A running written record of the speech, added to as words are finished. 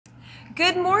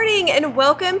Good morning and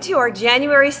welcome to our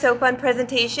January Sew Fun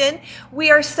presentation. We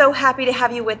are so happy to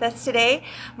have you with us today.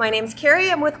 My name is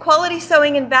Carrie. I'm with Quality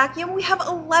Sewing and Vacuum. We have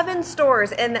 11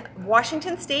 stores in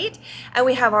Washington State and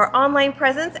we have our online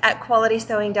presence at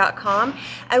qualitysewing.com,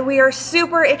 and we are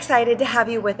super excited to have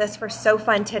you with us for Sew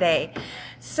Fun today.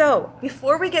 So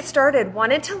before we get started,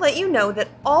 wanted to let you know that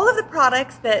all of the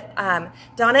products that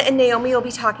Donna and Naomi will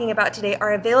be talking about today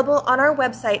are available on our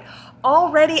website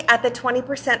already at the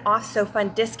 20% off Sew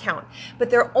Fun discount, but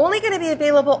they're only going to be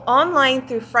available online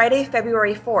through Friday,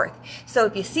 February 4th. So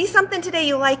if you see something today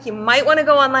you like, you might want to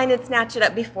go online and snatch it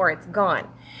up before it's gone.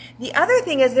 The other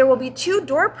thing is there will be 2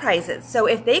 door prizes. So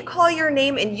if they call your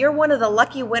name and you're one of the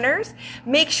lucky winners,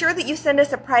 make sure that you send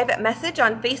us a private message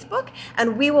on Facebook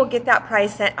and we will get that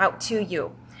prize sent out to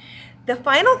you. The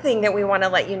final thing that we want to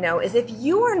let you know is if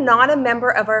you are not a member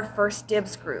of our First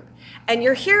Dibs group and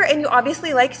you're here and you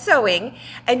obviously like sewing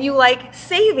and you like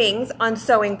savings on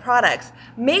sewing products,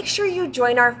 make sure you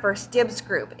join our First Dibs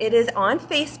group. It is on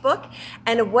Facebook,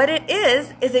 and what it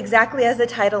is exactly as the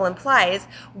title implies.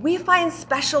 We find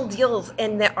special deals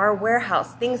in our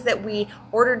warehouse, things that we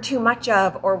ordered too much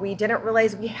of or we didn't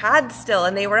realize we had still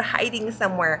and they were hiding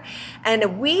somewhere,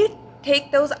 and we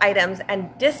take those items and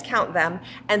discount them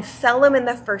and sell them in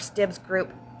the First Dibs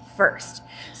group first.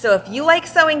 So if you like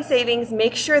sewing savings,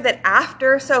 make sure that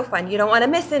after Sew Fun, you don't want to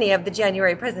miss any of the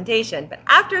January presentation, but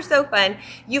after Sew Fun,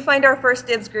 you find our First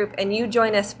Dibs group and you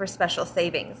join us for special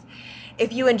savings.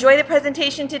 If you enjoy the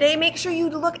presentation today, make sure you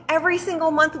look every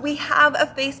single month. We have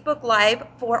a Facebook Live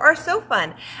for our Sew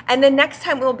Fun. And the next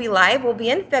time we'll be live will be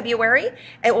in February.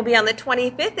 It will be on the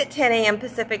 25th at 10 a.m.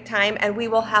 Pacific time, and we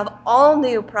will have all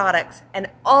new products and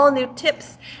all new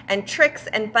tips and tricks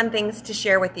and fun things to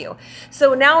share with you.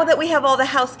 So now that we have all the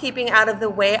housekeeping out of the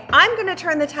way, I'm going to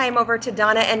turn the time over to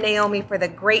Donna and Naomi for the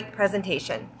great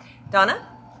presentation. Donna?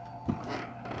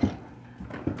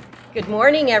 Good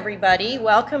morning, everybody.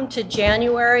 Welcome to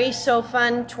January Sew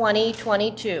Fun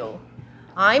 2022.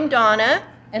 I'm Donna,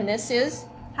 and this is...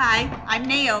 Hi, I'm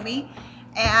Naomi,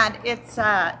 and it's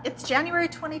January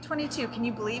 2022. Can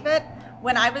you believe it?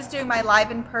 When I was doing my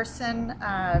live in-person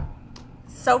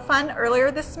Sew Fun earlier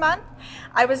this month,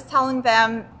 I was telling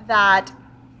them that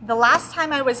the last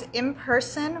time I was in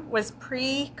person was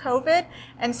pre-COVID,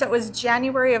 and so it was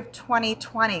January of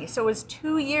 2020. So it was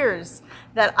 2 years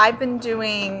that I've been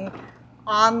doing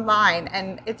online,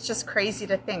 and it's just crazy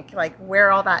to think like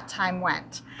where all that time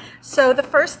went. So the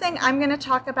first thing I'm going to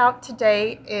talk about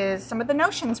today is some of the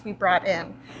notions we brought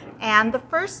in. And the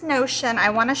first notion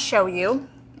I want to show you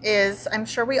is, I'm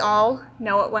sure we all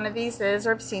know what one of these is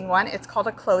or have seen one. It's called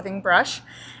a clothing brush,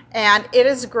 and it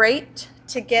is great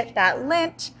to get that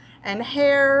lint and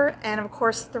hair and of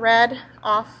course thread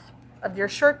off of your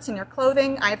shirts and your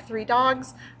clothing. I have 3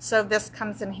 dogs, so this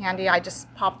comes in handy. I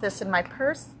just pop this in my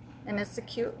purse and it's a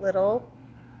cute little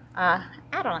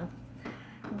add-on.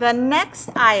 The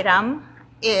next item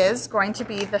is going to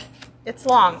be it's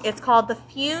long. It's called the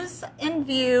Fuse in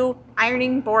View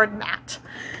Ironing Board Mat.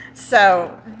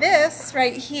 So this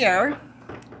right here,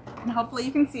 and hopefully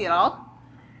you can see it all,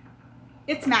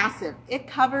 it's massive. It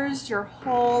covers your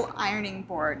whole ironing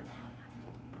board.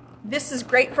 This is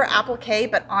great for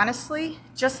applique, but honestly,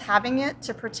 just having it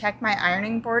to protect my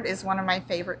ironing board is one of my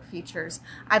favorite features.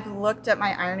 I've looked at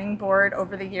my ironing board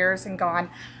over the years and gone,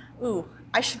 ooh,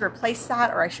 I should replace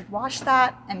that or I should wash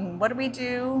that. And what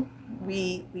do?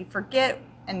 We forget,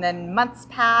 and then months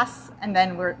pass, and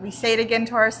then we say it again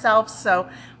to ourselves. So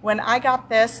when I got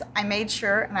this, I made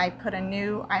sure and I put a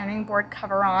new ironing board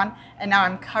cover on, and now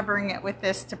I'm covering it with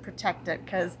this to protect it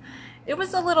because it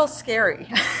was a little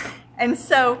scary. And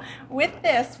so with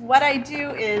this, what I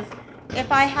do is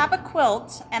if I have a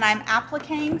quilt and I'm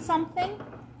appliquing something,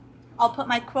 I'll put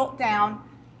my quilt down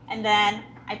and then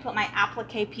I put my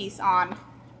applique piece on,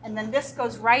 and then this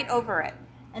goes right over it.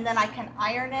 And then I can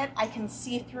iron it, I can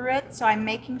see through it, so I'm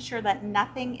making sure that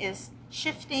nothing is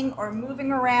shifting or moving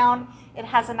around. It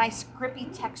has a nice grippy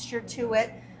texture to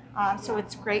it, so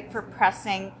it's great for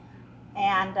pressing,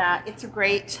 and it's a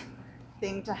great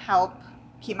thing to help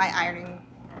keep my ironing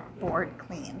board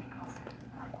clean.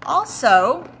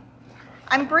 Also,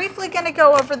 I'm briefly going to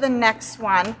go over the next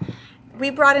one. We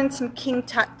brought in some King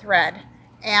Tut thread,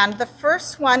 and the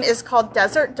first one is called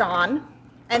Desert Dawn.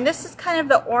 And this is kind of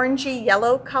the orangey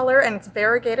yellow color, and it's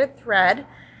variegated thread.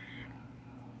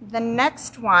 The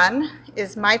next one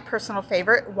is my personal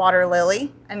favorite, Water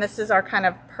Lily, and this is our kind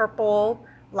of purple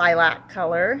lilac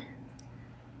color.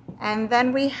 And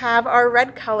then we have our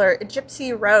red color,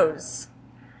 Gypsy Rose.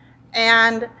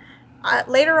 And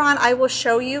later on I will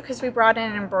show you, because we brought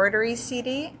in an embroidery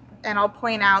CD, and I'll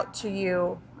point out to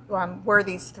you where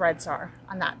these threads are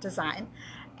on that design.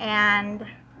 And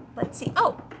let's see,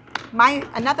 oh,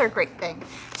 another great thing.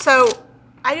 So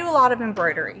I do a lot of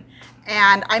embroidery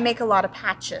and I make a lot of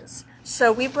patches.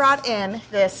 So we brought in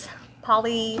this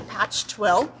poly patch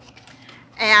twill,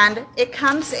 and it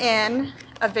comes in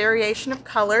a variation of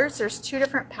colors. There's two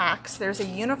different packs. There's a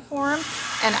uniform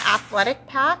and athletic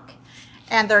pack,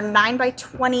 and they're 9 by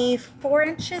 24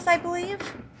 inches, I believe.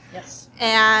 Yes.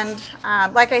 And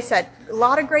like I said, a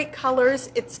lot of great colors.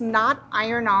 It's not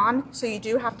iron on, so you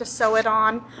do have to sew it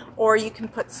on, or you can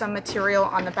put some material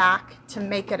on the back to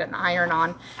make it an iron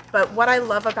on. But what I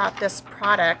love about this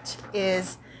product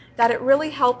is that it really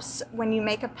helps when you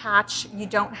make a patch, you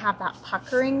don't have that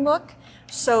puckering look.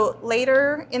 So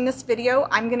later in this video,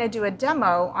 I'm going to do a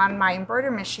demo on my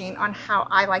embroidery machine on how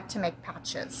I like to make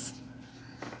patches.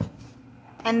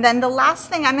 And then the last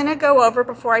thing I'm going to go over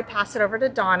before I pass it over to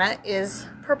Donna is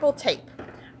purple tape.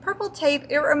 Purple tape,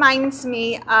 it reminds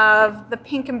me of the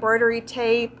pink embroidery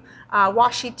tape,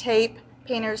 washi tape,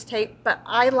 painter's tape, but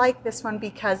I like this one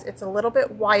because it's a little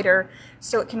bit wider,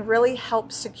 so it can really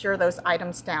help secure those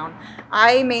items down.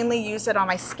 I mainly use it on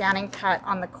my scan and cut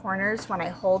on the corners when I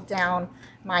hold down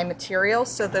my material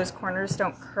so those corners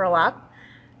don't curl up.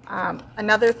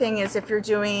 Another thing is if you're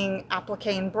doing applique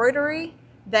embroidery,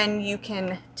 then you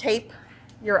can tape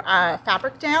your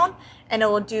fabric down and it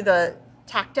will do the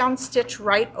tack down stitch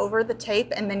right over the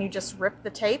tape, and then you just rip the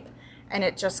tape and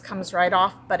it just comes right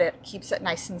off, but it keeps it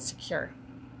nice and secure.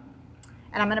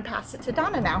 And I'm going to pass it to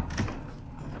Donna now.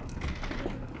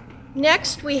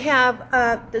 Next we have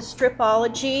the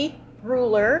Stripology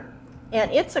ruler,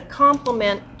 and it's a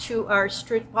complement to our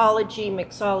Stripology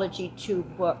Mixology 2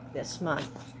 book this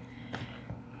month.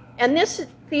 And this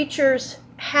features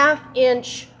 1/2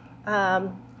 inch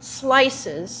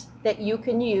slices that you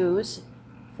can use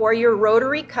for your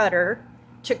rotary cutter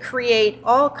to create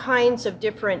all kinds of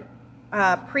different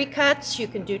pre-cuts. You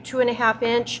can do 2.5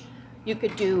 inch, you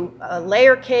could do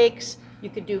layer cakes, you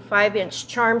could do 5 inch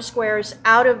charm squares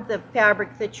out of the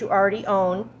fabric that you already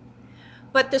own.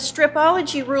 But the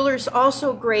Stripology ruler is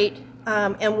also great,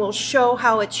 and we'll show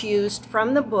how it's used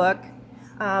from the book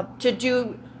to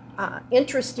do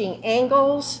interesting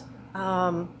angles.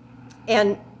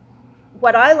 And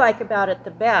what I like about it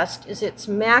the best is its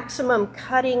maximum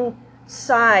cutting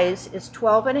size is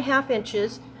 12.5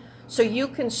 inches. So you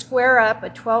can square up a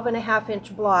 12.5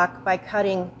 inch block by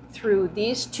cutting through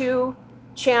these two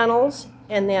channels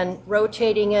and then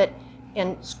rotating it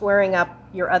and squaring up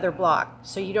your other block.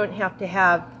 So you don't have to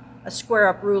have a square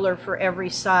up ruler for every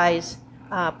size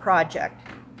project.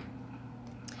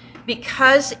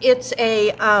 Because it's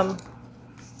a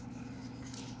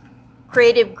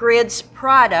Creative Grids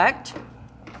product,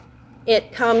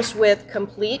 it comes with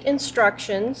complete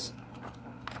instructions.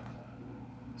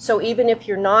 So even if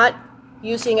you're not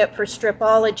using it for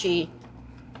Stripology,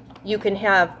 you can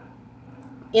have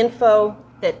info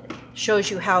that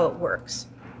shows you how it works.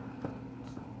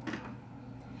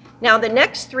 Now the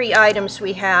next 3 items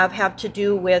we have to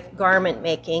do with garment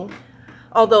making,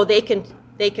 although they can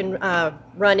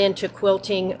run into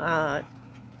quilting,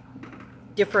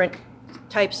 different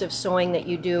types of sewing that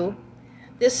you do.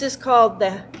 This is called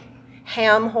the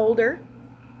ham holder.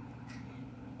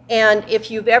 And if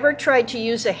you've ever tried to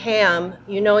use a ham,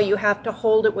 you know you have to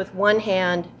hold it with one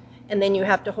hand, and then you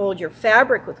have to hold your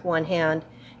fabric with one hand,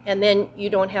 and then you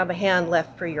don't have a hand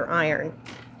left for your iron.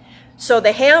 So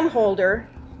the ham holder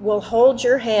will hold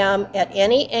your ham at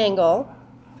any angle,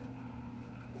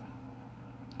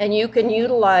 and you can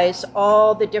utilize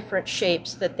all the different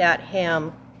shapes that that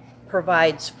ham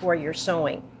provides for your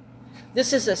sewing.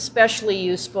 This is especially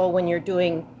useful when you're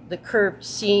doing the curved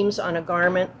seams on a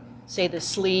garment, say the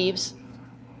sleeves.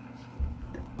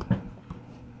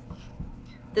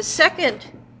 The second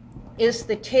is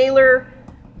the tailor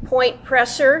point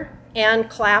presser and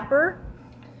clapper.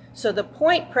 So the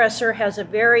point presser has a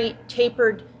very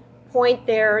tapered point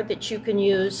there that you can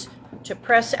use to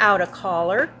press out a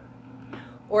collar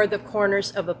or the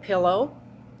corners of a pillow.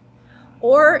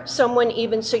 Or someone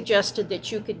even suggested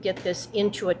that you could get this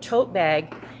into a tote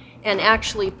bag and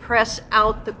actually press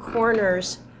out the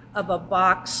corners of a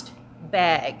boxed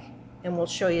bag. And we'll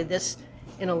show you this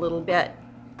in a little bit.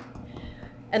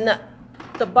 And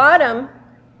the bottom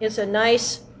is a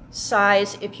nice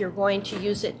size if you're going to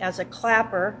use it as a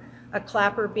clapper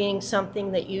being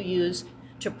something that you use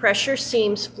to press your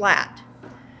seams flat.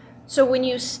 So when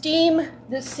you steam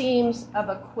the seams of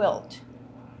a quilt,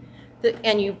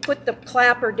 and you put the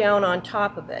clapper down on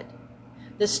top of it,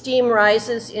 the steam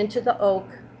rises into the oak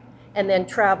and then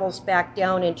travels back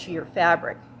down into your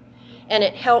fabric. And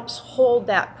it helps hold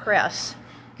that press,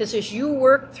 because as you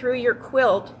work through your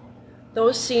quilt,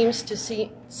 those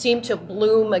seem to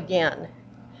bloom again.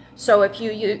 So if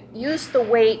you use the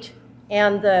weight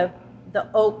and the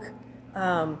oak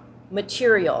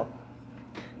material,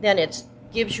 then it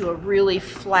gives you a really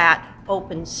flat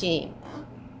open seam.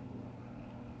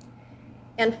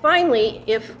 And finally,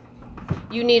 if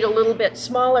you need a little bit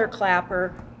smaller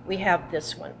clapper, we have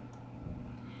this one.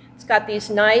 It's got these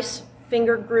nice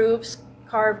finger grooves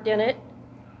carved in it,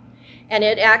 and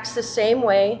it acts the same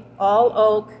way, all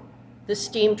oak. The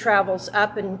steam travels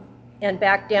up and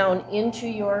back down into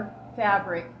your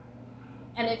fabric,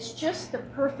 and it's just the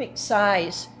perfect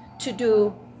size to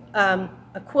do a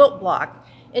quilt block.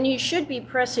 And you should be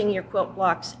pressing your quilt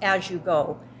blocks as you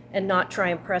go and not try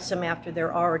and press them after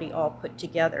they're already all put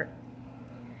together.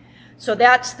 So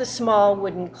that's the small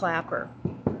wooden clapper.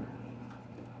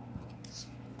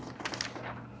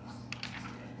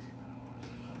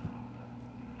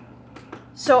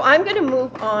 So I'm going to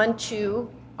move on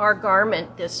to our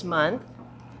garment this month.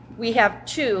 We have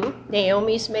two.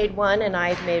 Naomi's made one and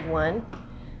I've made one.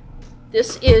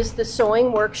 This is the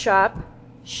Sewing Workshop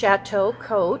Chateau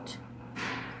coat.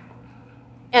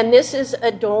 And this is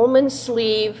a dolman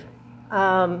sleeve,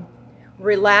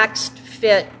 relaxed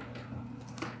fit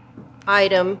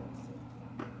item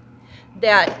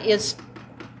that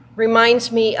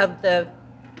reminds me of the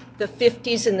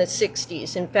 50s and the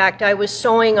 60s. In fact, I was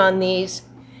sewing on these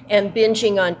and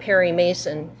binging on Perry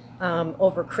Mason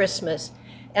over Christmas.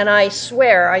 And I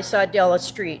swear I saw Della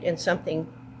Street in something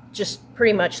just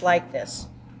pretty much like this.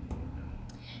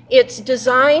 It's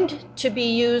designed to be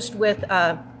used with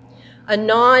a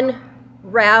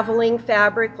non-raveling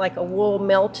fabric like a wool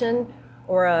Melton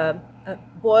or a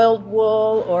boiled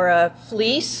wool or a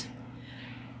fleece,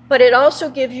 but it also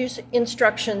gives you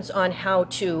instructions on how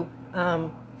to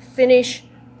finish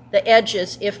the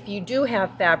edges if you do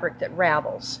have fabric that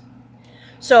ravels.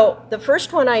 So the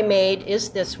first one I made is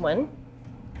this one,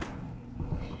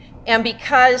 and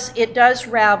because it does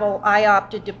ravel, I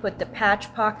opted to put the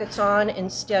patch pockets on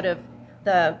instead of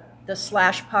the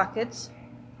slash pockets.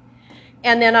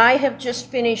 And then I have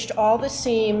just finished all the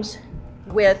seams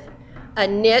with a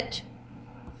knit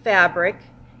fabric,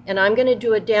 and I'm going to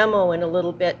do a demo in a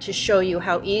little bit to show you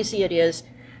how easy it is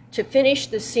to finish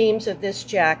the seams of this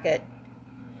jacket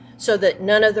so that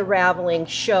none of the raveling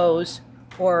shows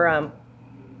or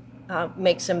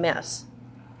makes a mess.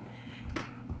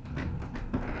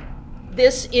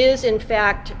 This is in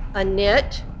fact a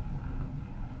knit,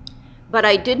 but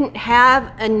I didn't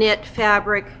have a knit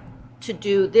fabric to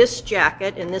do this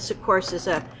jacket, and this of course is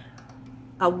a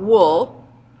wool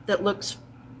that looks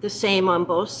the same on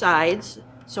both sides,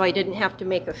 so I didn't have to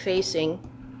make a facing.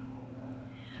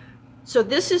 So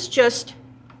this is just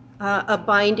a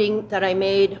binding that I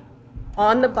made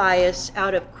on the bias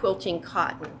out of quilting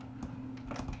cotton.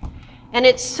 And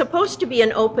it's supposed to be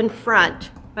an open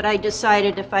front, but I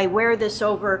decided if I wear this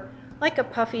over like a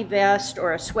puffy vest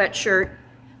or a sweatshirt,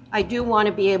 I do want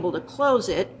to be able to close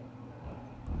it.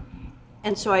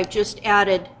 And so I've just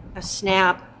added a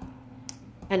snap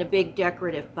and a big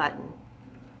decorative button.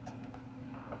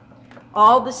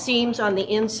 All the seams on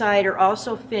the inside are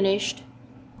also finished,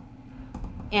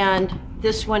 and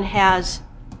this one has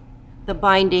the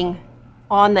binding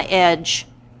on the edge,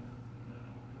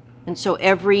 and so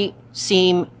every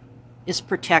seam is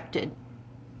protected.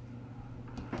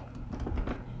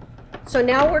 So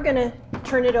now we're going to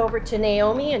turn it over to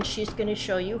Naomi, and she's going to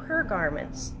show you her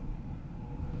garments.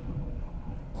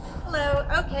 Hello.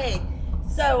 Okay,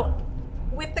 so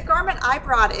with the garment I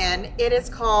brought in, it is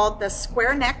called the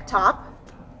square neck top,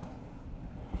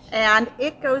 and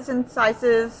it goes in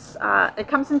sizes, it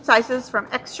comes in sizes from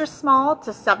extra small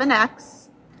to 7X,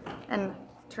 and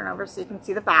turn over so you can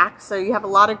see the back. So you have a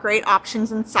lot of great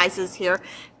options and sizes here.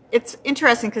 It's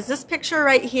interesting because this picture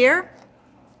right here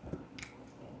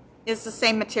is the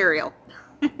same material.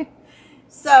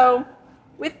 So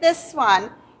with this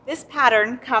one, this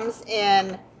pattern comes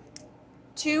in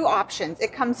two options.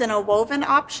 It comes in a woven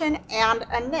option and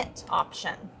a knit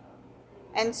option.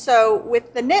 And so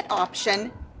with the knit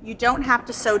option, you don't have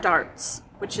to sew darts,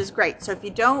 which is great. So if you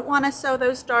don't want to sew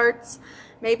those darts,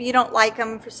 maybe you don't like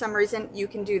them for some reason, you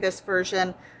can do this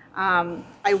version.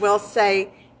 I will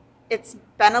say it's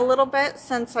been a little bit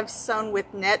since I've sewn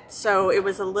with knit, so it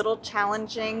was a little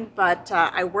challenging, but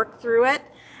I worked through it.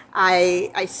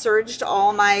 I serged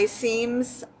all my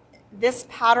seams. This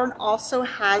pattern also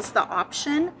has the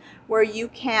option where you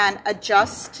can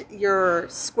adjust your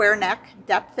square neck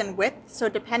depth and width. So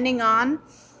depending on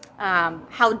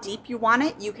how deep you want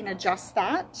it, you can adjust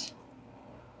that.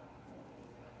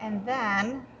 And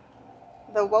then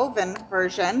the woven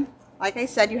version, like I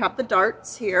said, you have the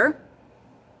darts here.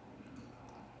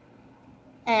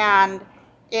 And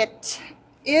it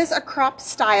is a crop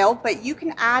style, but you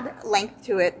can add length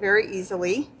to it very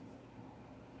easily,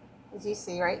 as you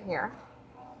see right here.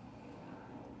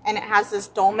 And it has this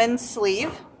dolman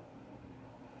sleeve.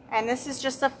 And this is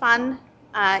just a fun,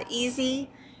 easy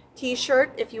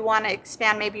t-shirt. If you want to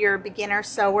expand, maybe you're a beginner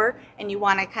sewer and you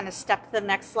want to kind of step to the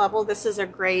next level, this is a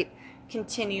great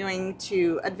continuing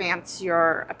to advance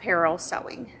your apparel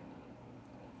sewing.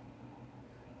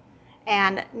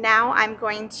 And now I'm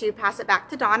going to pass it back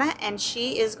to Donna, and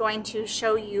she is going to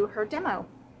show you her demo.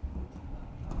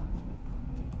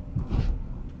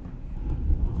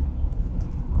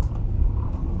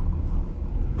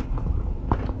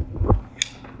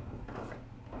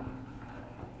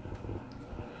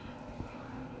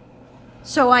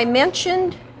 So I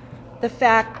mentioned the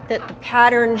fact that the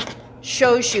pattern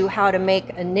shows you how to make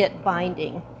a knit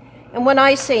binding. And when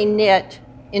I say knit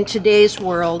in today's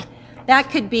world, that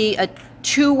could be a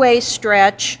two-way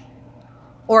stretch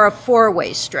or a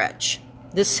four-way stretch.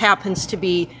 This happens to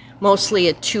be mostly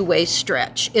a two-way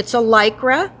stretch. It's a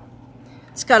lycra.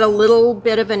 It's got a little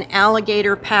bit of an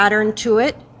alligator pattern to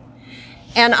it.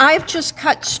 And I've just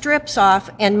cut strips off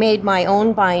and made my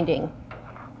own binding.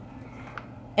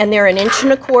 And they're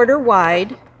 1.25 inches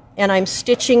wide, and I'm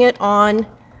stitching it on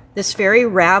this very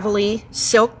ravelly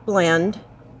silk blend,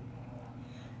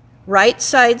 right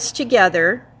sides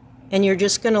together, and you're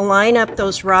just going to line up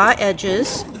those raw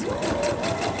edges,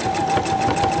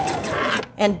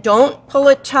 and don't pull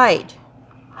it tight,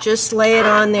 just lay it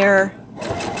on there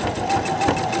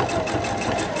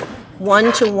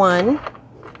 1 to 1.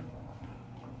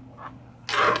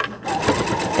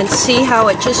 And see how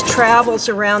it just travels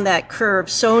around that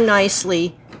curve so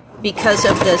nicely because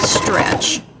of the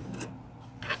stretch.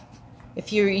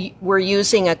 If you were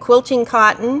using a quilting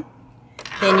cotton,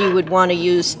 then you would want to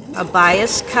use a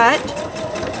bias cut.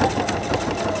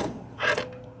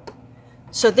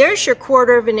 So there's your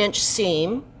 1/4 inch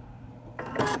seam.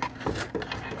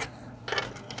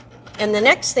 And the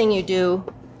next thing you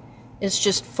do is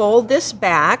just fold this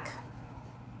back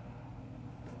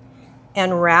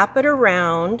and wrap it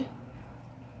around.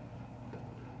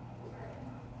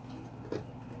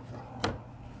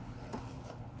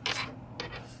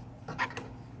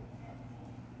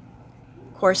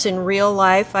 Of course, in real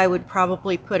life, I would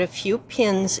probably put a few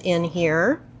pins in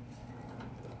here.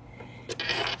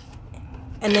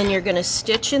 And then you're going to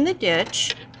stitch in the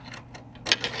ditch.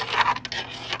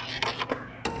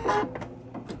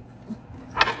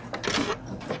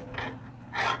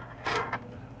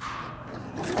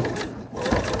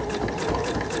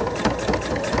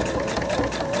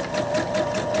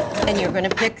 And you're going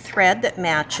to pick thread that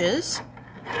matches,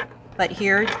 but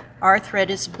here our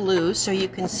thread is blue, so you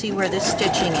can see where the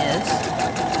stitching is.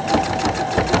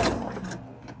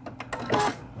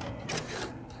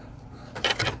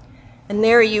 And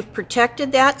there you've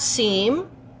protected that seam.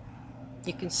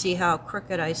 You can see how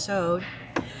crooked I sewed.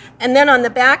 And then on the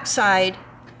back side,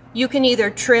 you can either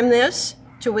trim this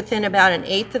to within about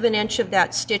 1/8 inch of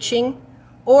that stitching,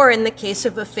 or in the case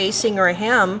of a facing or a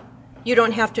hem, you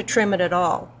don't have to trim it at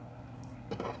all.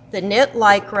 The knit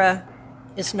lycra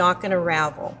is not going to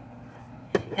ravel,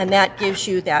 and that gives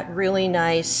you that really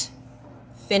nice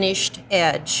finished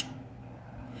edge.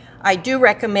 I do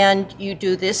recommend you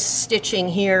do this stitching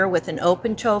here with an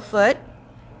open toe foot,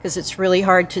 because it's really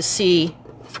hard to see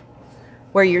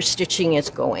where your stitching is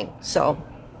going. So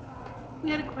we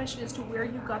had a question as to where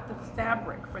you got the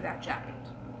fabric for that jacket.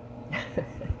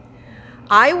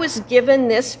 I was given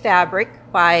this fabric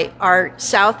by our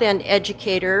South End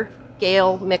educator,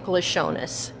 Gail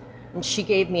Michelishonis, and she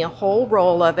gave me a whole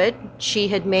roll of it. She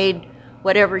had made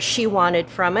whatever she wanted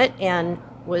from it and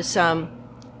was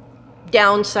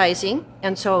downsizing,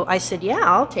 and so I said, yeah,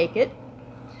 I'll take it.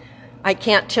 I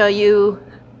can't tell you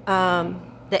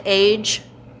the age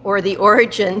or the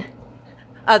origin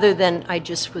other than I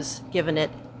just was given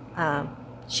it.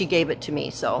 She gave it to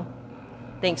me, so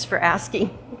thanks for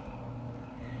asking.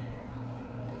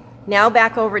 Now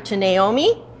back over to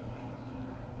Naomi.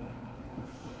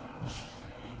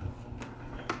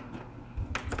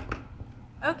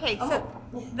 Okay, so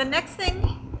the next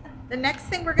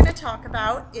thing we're going to talk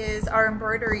about is our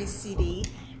embroidery CD,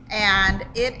 and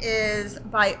it is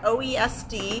by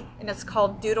OESD, and it's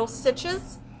called Doodle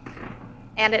Stitches,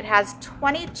 and it has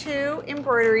 22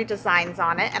 embroidery designs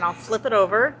on it, and I'll flip it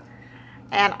over,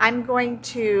 and I'm going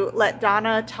to let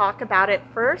Donna talk about it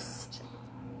first,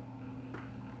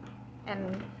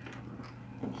 and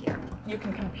here you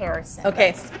can compare.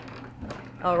 Okay,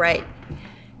 all right.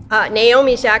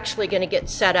 Naomi's actually going to get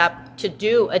set up to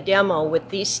do a demo with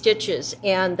these stitches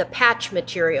and the patch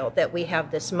material that we have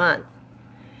this month.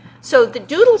 So the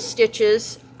doodle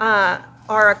stitches are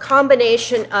a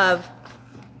combination of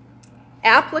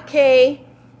applique.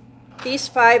 These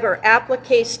 5 are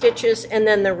applique stitches, and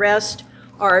then the rest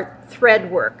are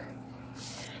thread work.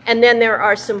 And then there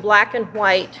are some black and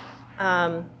white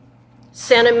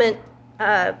sentiment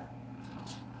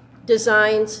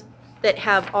designs that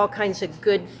have all kinds of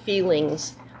good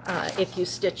feelings if you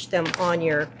stitch them on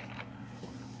your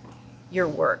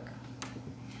work.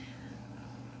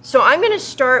 So I'm going to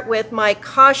start with my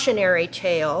cautionary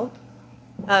tale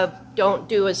of don't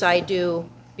do as I do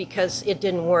because it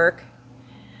didn't work.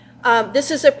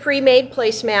 This is a pre-made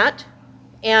placemat,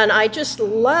 and I just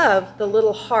love the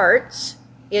little hearts.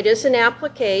 It is an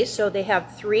applique, so they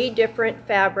have 3 different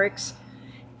fabrics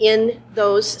in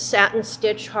those satin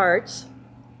stitch hearts.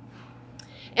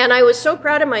 And I was so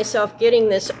proud of myself getting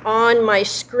this on my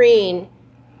screen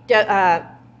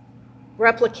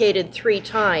replicated 3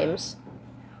 times,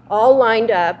 all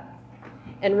lined up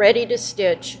and ready to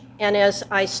stitch. And as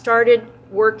I started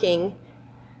working,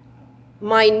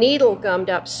 my needle gummed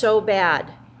up so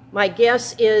bad. My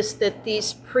guess is that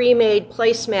these pre-made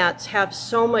placemats have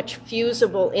so much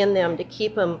fusible in them to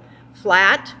keep them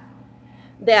flat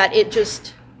that it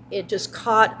just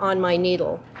caught on my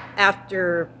needle.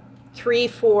 After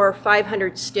 300, 400,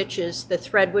 500 stitches, the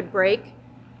thread would break.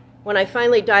 When I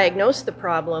finally diagnosed the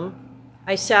problem,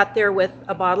 I sat there with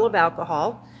a bottle of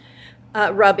alcohol,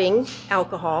 rubbing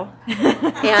alcohol,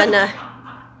 and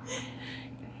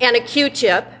a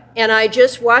Q-tip, and I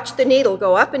just watched the needle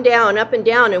go up and down,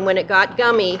 and when it got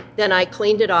gummy, then I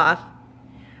cleaned it off.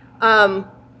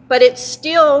 But it's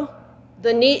still,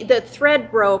 the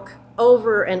thread broke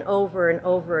over and over and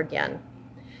over again.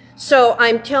 So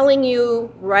I'm telling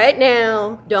you right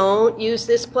now, don't use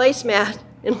this placemat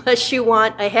unless you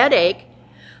want a headache,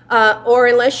 or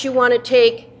unless you want to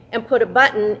take and put a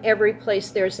button every place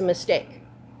there's a mistake.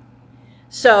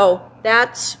 So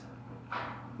that's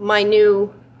my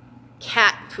new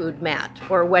cat food mat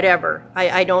or whatever.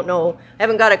 I don't know. I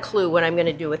haven't got a clue what I'm going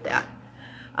to do with that.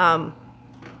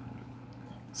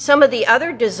 Some of the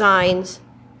other designs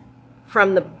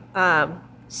from the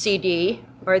CD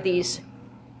are these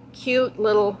cute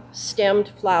little stemmed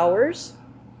flowers.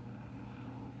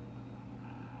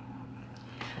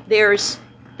 There's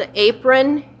the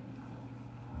apron.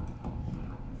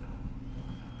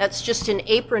 That's just an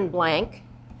apron blank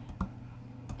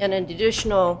and an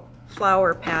additional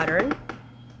flower pattern.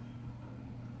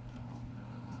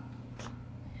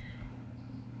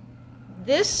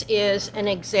 This is an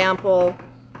example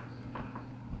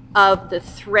of the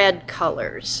thread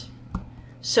colors.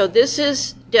 So this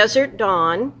is Desert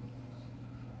Dawn,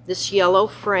 this yellow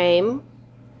frame.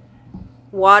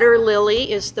 Water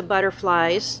Lily is the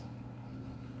butterflies,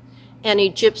 and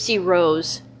a Gypsy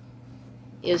Rose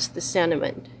is the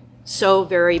sentiment. So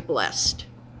very blessed.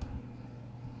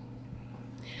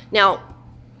 Now,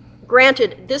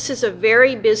 granted, this is a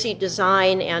very busy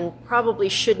design and probably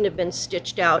shouldn't have been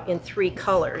stitched out in 3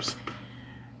 colors.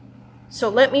 So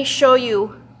let me show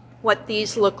you what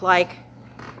these look like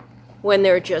when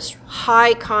they're just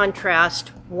high contrast,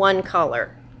 one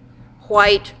color,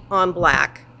 white on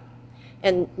black.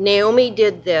 And Naomi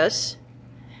did this,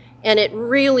 and it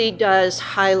really does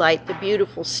highlight the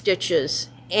beautiful stitches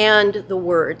and the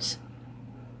words.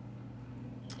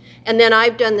 And then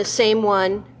I've done the same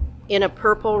one in a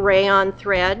purple rayon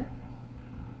thread,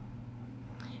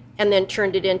 and then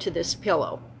turned it into this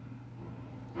pillow,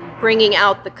 bringing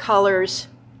out the colors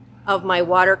of my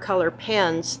watercolor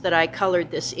pens that I colored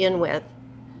this in with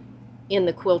in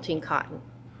the quilting cotton.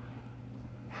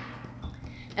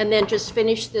 And then just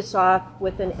finish this off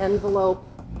with an envelope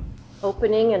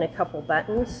opening and a couple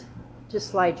buttons to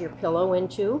slide your pillow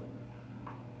into.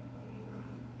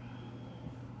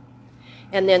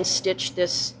 And then stitch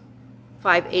this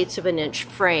 5/8 of an inch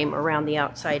frame around the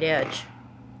outside edge.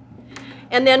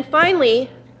 And then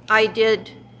finally, I did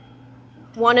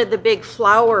one of the big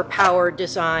flower power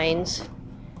designs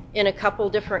in a couple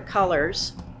different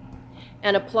colors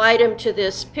and applied them to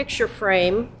this picture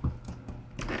frame.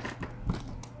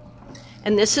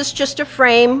 And this is just a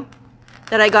frame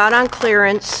that I got on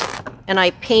clearance, and I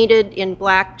painted in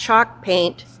black chalk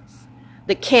paint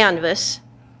the canvas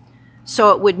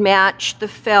so it would match the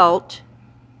felt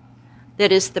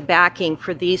that is the backing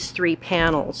for these 3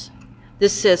 panels.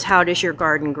 This says, "How does your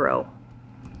garden grow?"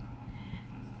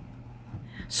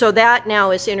 So that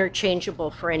now is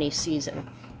interchangeable for any season.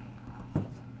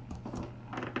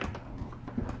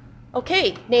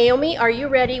 Okay, Naomi, are you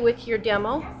ready with your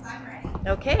demo? Yes, I'm ready.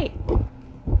 Okay.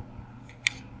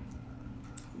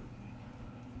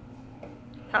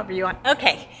 However you want.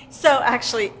 Okay, so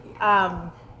actually,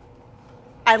 I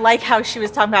I like how she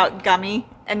was talking about gummy,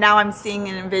 and now I'm seeing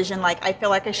and envision, like, I feel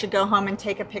like I should go home and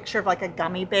take a picture of like a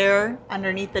gummy bear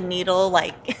underneath the needle,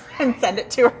 like, and send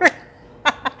it to her.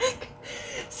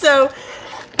 So,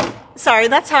 sorry,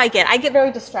 that's how I get very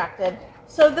distracted.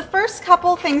 So the first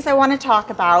couple things I want to talk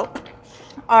about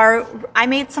are, I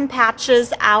made some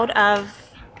patches out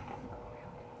of,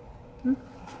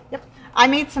 I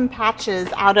made some patches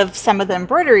out of some of the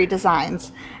embroidery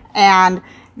designs, and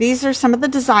these are some of the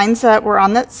designs that were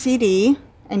on that CD,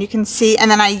 and you can see, and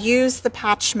then I used the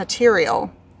patch material,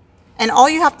 and all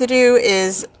you have to do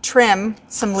is trim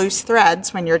some loose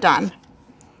threads when you're done.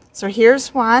 So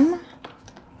here's one,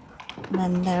 and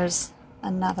then there's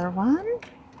another one,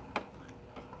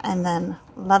 and then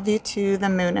love you to the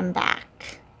moon and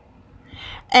back.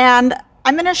 And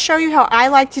I'm going to show you how I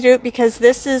like to do it, because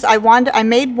this is, I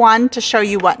made one to show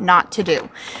you what not to do.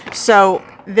 So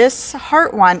this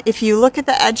heart one, if you look at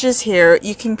the edges here,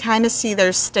 you can kind of see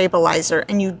there's stabilizer,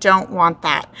 and you don't want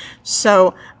that.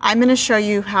 So I'm going to show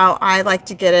you how I like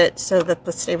to get it so that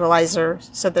the stabilizer,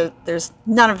 so that there's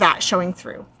none of that showing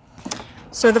through.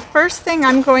 So the first thing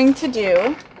I'm going to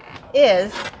do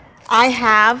is, I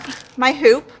have my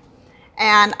hoop,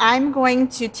 and I'm going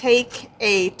to take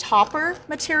a topper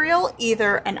material,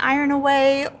 either an iron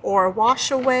away or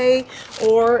wash away,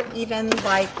 or even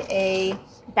like a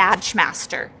badge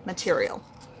master material.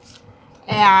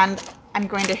 And I'm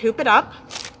going to hoop it up,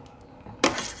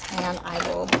 and I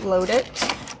will load it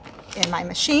in my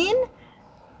machine.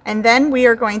 And then we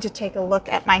are going to take a look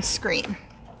at my screen.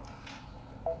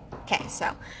 Okay,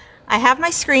 so I have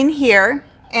my screen here,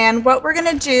 and what we're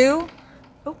going to do,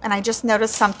 oh, and I just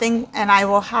noticed something, and I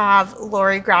will have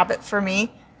Lori grab it for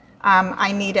me.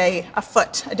 I need a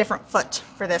different foot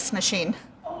for this machine.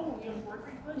 Oh, the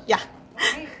embroidery foot? Yeah.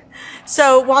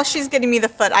 So while she's getting me the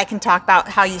foot, I can talk about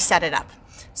how you set it up.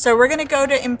 So we're going to go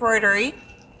to embroidery.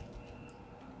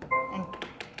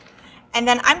 And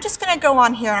then I'm just going to go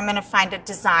on here, and I'm going to find a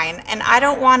design. And I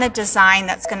don't want a design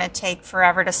that's going to take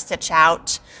forever to stitch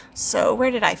out. So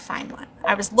where did I find one?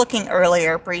 I was looking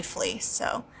earlier briefly.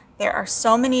 So there are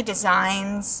so many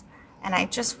designs, and I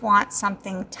just want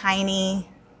something tiny.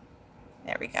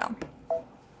 There we go.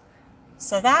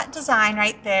 So that design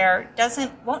right there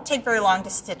won't take very long to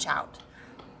stitch out.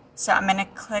 So I'm going to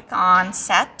click on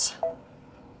Set.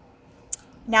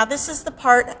 Now this is the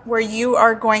part where you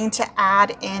are going to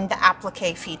add in the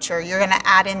applique feature. You're going to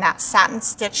add in that satin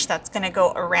stitch that's going to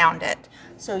go around it.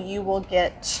 So you will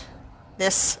get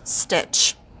this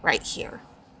stitch right here.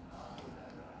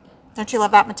 Don't you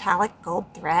love that metallic gold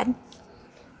thread?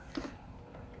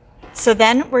 So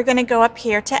then we're going to go up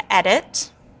here to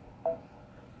Edit.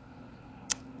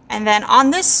 And then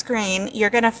on this screen, you're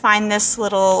going to find this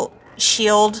little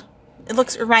shield.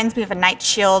 It reminds me of a knight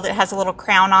shield. It has a little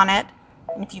crown on it.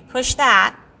 And if you push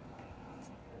that,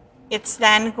 it's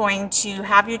then going to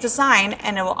have your design,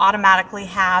 and it will automatically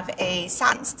have a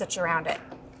satin stitch around it.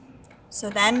 So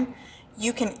then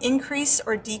you can increase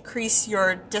or decrease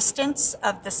your distance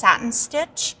of the satin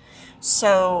stitch.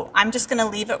 So I'm just going to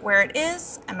leave it where it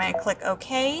is. I'm going to click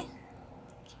OK.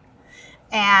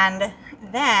 And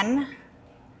then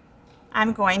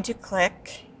I'm going to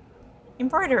click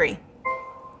Embroidery.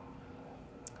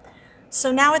 So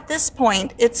now at this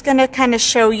point, it's going to kind of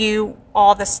show you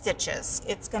all the stitches.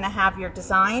 It's going to have your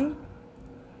design,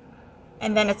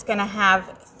 and then it's going to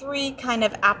have three kind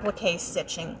of applique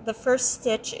stitching. The first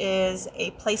stitch is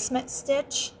a placement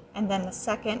stitch, and then the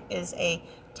second is a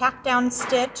tack down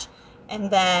stitch,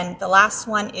 and then the last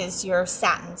one is your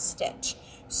satin stitch.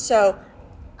 So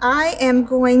I am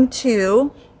going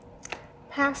to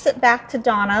pass it back to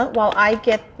Donna while I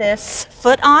get this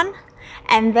foot on,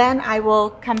 and then I will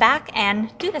come back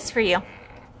and do this for you.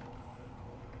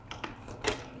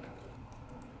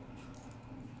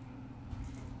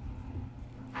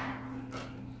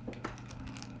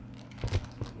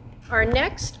 Our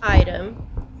next item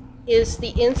is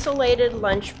the insulated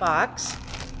lunchbox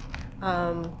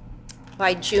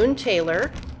by June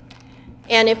Taylor.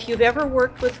 And if you've ever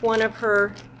worked with one of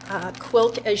her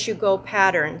quilt as you go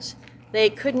patterns, they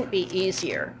couldn't be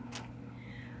easier.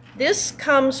 This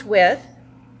comes with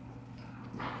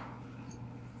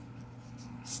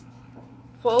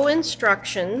full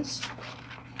instructions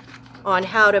on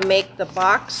how to make the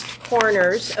boxed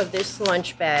corners of this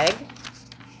lunch bag,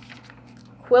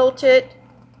 quilt it,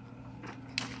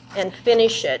 and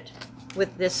finish it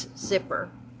with this zipper.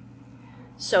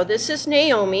 So this is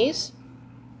Naomi's.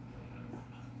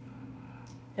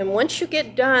 And once you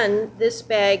get done, this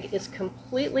bag is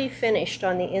completely finished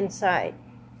on the inside.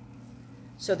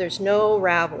 So there's no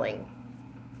raveling.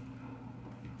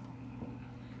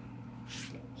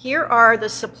 here are the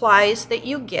supplies that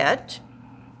you get.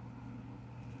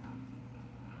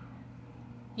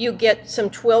 You get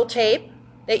some twill tape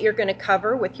that you're going to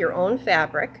cover with your own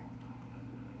fabric.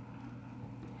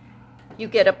 You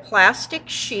get a plastic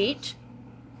sheet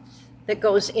that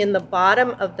goes in the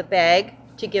bottom of the bag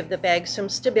to give the bag some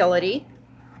stability.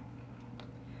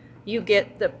 You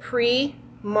get the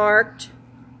pre-marked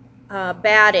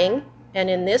batting, and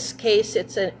in this case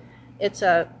it's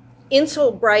a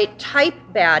Insul-Bright type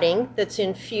batting that's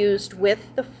infused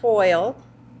with the foil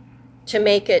to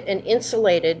make it an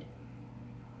insulated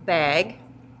bag.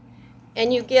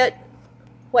 And you get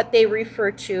what they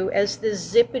refer to as the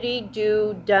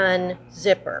zippity-doo-done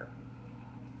zipper.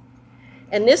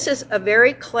 And this is a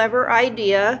very clever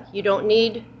idea. You don't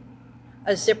need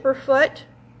a zipper foot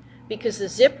because the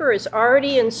zipper is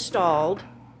already installed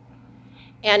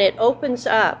and it opens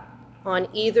up on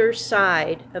either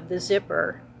side of the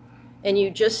zipper, and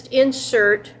you just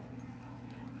insert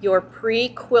your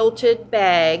pre-quilted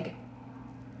bag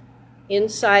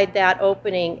inside that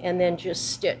opening and then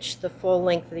just stitch the full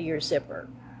length of your zipper.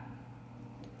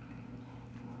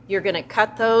 You're going to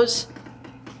cut those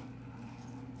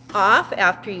off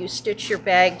after you stitch your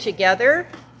bag together.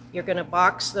 You're going to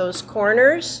box those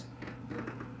corners,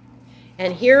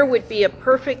 and here would be a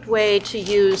perfect way to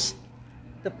use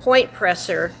the point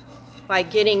presser by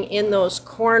getting in those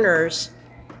corners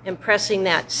and pressing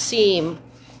that seam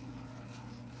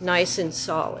nice and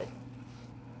solid.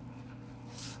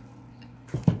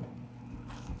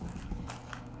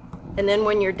 And then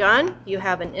when you're done, you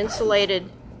have an insulated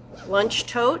lunch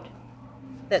tote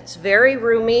that's very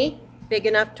roomy, big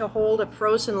enough to hold a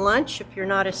frozen lunch if you're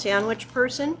not a sandwich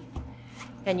person.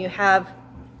 And you have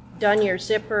done your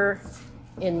zipper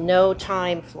in no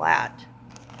time flat.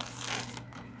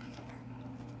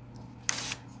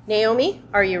 Naomi,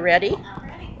 are you ready? I'm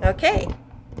ready. Okay.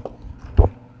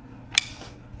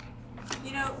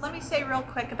 You know, let me say real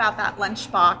quick about that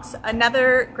lunchbox.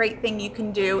 Another great thing you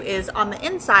can do is on the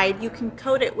inside, you can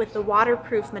coat it with the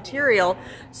waterproof material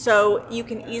so you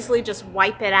can easily just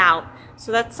wipe it out.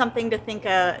 So that's something to think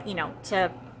you know,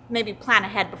 to maybe plan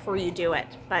ahead before you do it.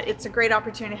 But it's a great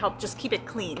opportunity to help just keep it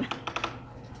clean.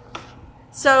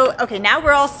 So, okay, now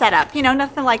we're all set up. You know,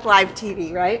 nothing like live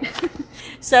TV, right?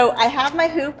 So I have my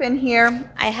hoop in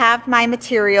here, I have my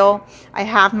material, I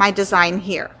have my design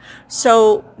here.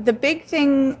 So the big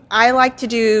thing I like to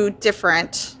do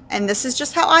different, and this is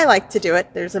just how I like to do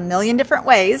it, there's a million different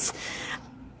ways,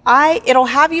 it'll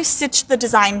have you stitch the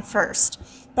design first.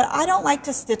 But I don't like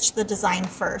to stitch the design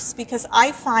first because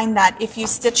I find that if you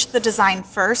stitch the design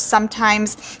first,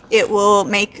 sometimes it will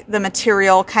make the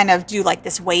material kind of do like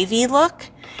this wavy look,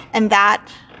 and that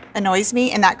annoys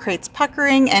me, and that creates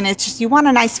puckering, and it's just, you want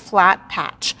a nice flat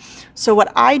patch. So what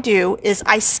I do is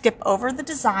I skip over the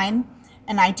design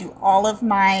and I do all of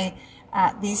my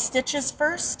these stitches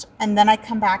first, and then I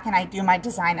come back and I do my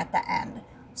design at the end.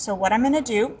 So what I'm going to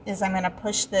do is I'm going to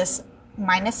push this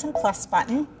minus and plus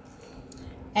button,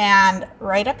 and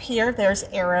right up here there's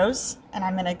arrows, and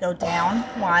I'm going to go down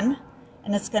one,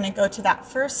 and it's going to go to that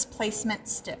first placement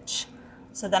stitch.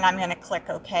 So then I'm going to click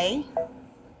OK,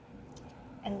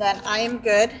 and then I am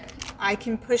good. I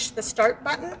can push the start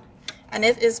button and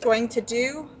it is going to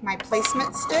do my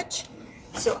placement stitch,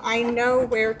 so I know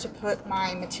where to put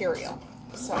my material.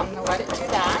 So I'm going to let it do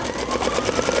that.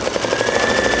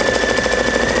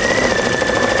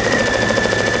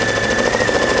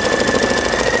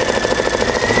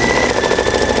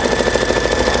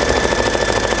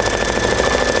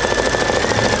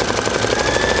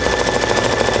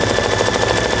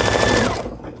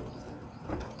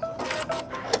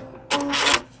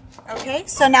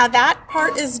 So now that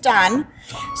part is done.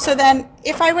 So then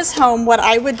if I was home, what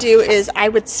I would do is I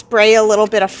would spray a little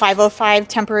bit of 505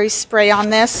 temporary spray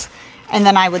on this, and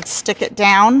then I would stick it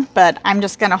down, but I'm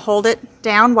just going to hold it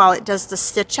down while it does the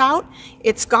stitch out.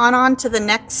 It's gone on to the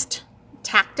next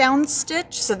tack down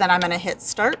stitch, so then I'm going to hit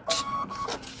start.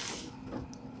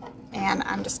 And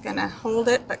I'm just going to hold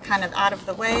it, but kind of out of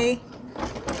the way.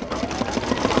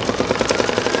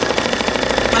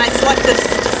 When I select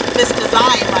this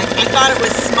design, like, I thought it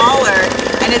was smaller,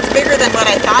 and it's bigger than what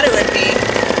I thought it would be.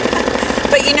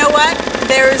 But you know what?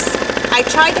 I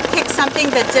tried to pick something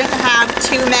that didn't have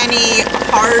too many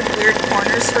hard, weird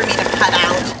corners for me to cut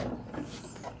out.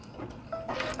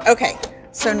 Okay,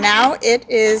 so now it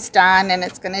is done, and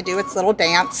it's going to do its little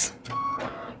dance.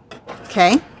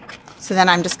 Okay, so then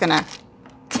I'm just going to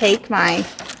take my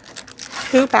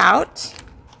hoop out.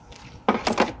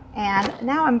 And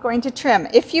now I'm going to trim.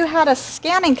 If you had a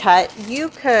scanning cut, you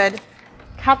could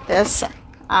cut this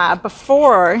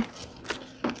before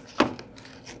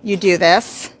you do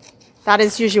this. That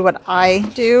is usually what I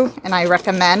do and I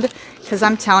recommend, because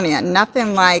I'm telling you,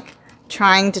 nothing like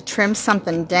trying to trim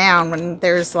something down when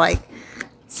there's like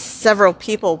several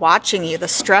people watching you. The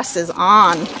stress is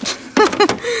on.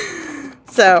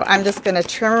 So I'm just going to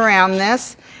trim around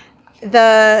this.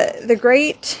 Another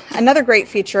great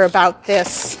feature about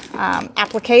this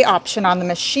applique option on the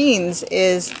machines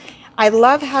is I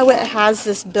love how it has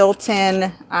this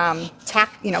built-in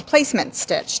placement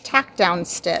stitch, tack down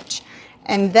stitch.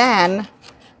 And then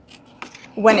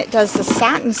when it does the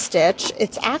satin stitch,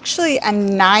 it's actually a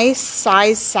nice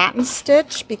size satin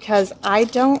stitch, because I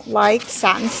don't like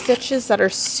satin stitches that are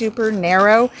super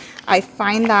narrow. I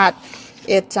find that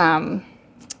it's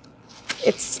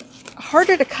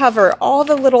harder to cover all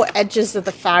the little edges of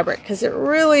the fabric, because it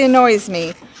really annoys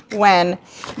me when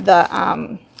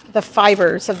the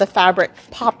fibers of the fabric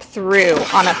pop through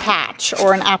on a patch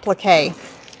or an applique.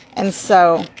 And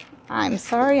so I'm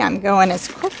sorry, I'm going as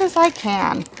quick as I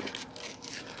can.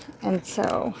 And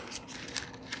so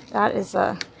that is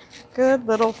a good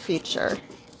little feature.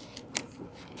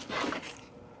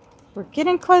 We're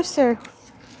getting closer.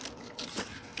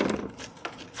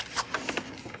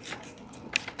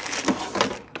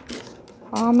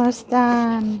 Almost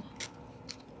done.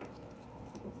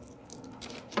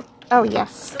 Oh,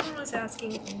 yes. Someone was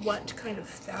asking what kind of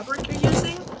fabric you're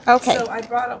using. Okay. So I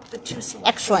brought up the two selections.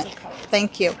 Excellent. Of colors.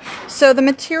 Thank you. So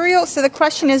the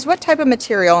question is, what type of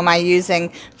material am I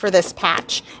using for this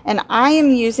patch? And I am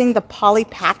using the poly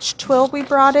patch twill we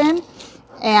brought in,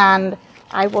 and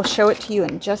I will show it to you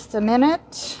in just a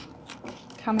minute.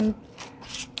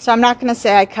 So I'm not going to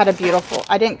say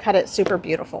I didn't cut it super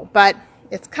beautiful, but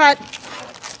it's cut.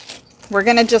 We're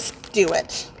going to just do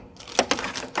it.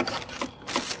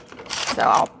 So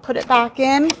I'll put it back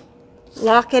in,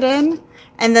 lock it in,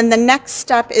 and then the next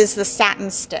step is the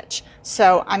satin stitch.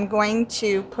 So I'm going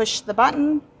to push the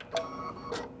button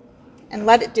and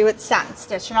let it do its satin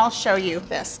stitch, and I'll show you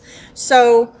this.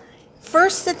 So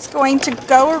first it's going to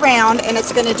go around and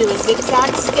it's going to do a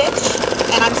zigzag stitch,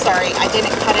 and I'm sorry, I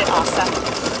didn't cut it awesome.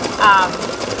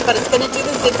 But it's going to do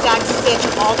the zigzag stitch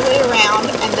all the way around,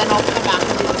 and then I'll come back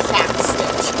and do the satin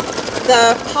stitch.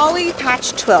 The poly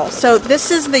patch twill. So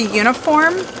this is the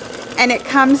uniform, and it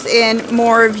comes in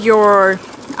more of your,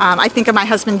 I think of my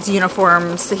husband's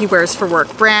uniforms that he wears for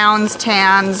work. Browns,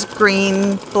 tans,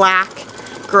 green, black,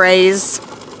 grays.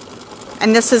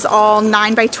 And this is all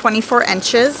 9 by 24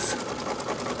 inches.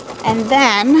 And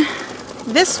then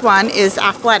this one is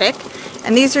athletic,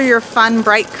 and these are your fun,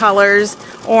 bright colors: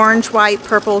 orange, white,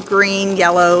 purple, green,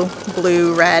 yellow,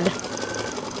 blue, red.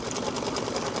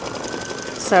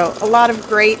 So a lot of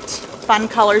great fun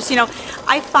colors. You know,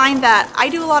 I find that I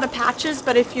do a lot of patches,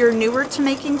 but if you're newer to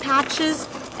making patches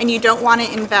and you don't want to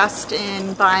invest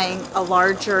in buying a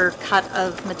larger cut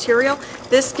of material,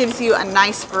 this gives you a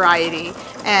nice variety.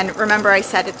 And remember, I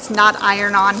said it's not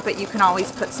iron-on, but you can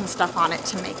always put some stuff on it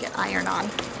to make it iron-on.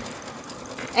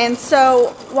 And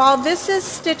so while this is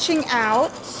stitching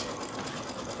out,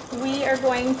 we are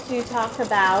going to talk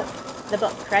about the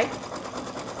book, right?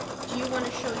 Do you want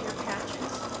to show your patches?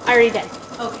 I already did.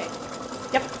 Okay.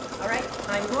 Yep. All right.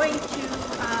 I'm going to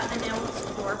announce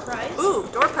door prize. Ooh,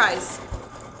 door prize.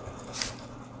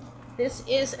 This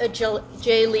is a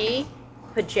J. Lee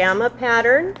pajama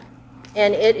pattern,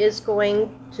 and it is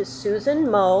going to Susan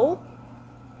Moe.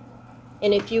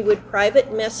 And if you would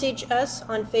private message us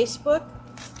on Facebook,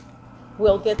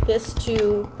 we'll get this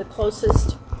to the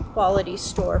closest quality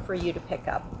store for you to pick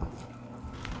up.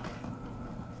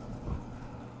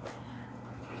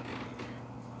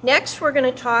 Next, we're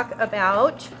going to talk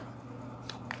about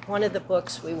one of the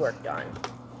books we worked on.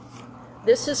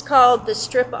 This is called the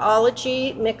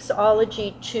Stripology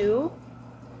Mixology 2.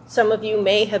 Some of you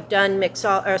may have done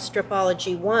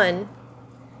Stripology 1.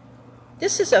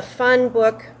 This is a fun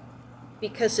book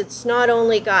because it's not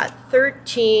only got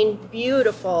 13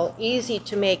 beautiful, easy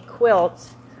to make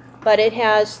quilts, but it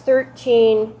has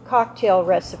 13 cocktail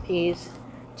recipes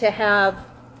to have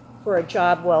for a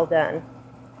job well done.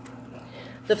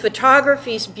 The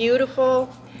photography's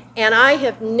beautiful, and I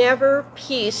have never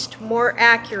pieced more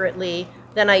accurately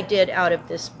than I did out of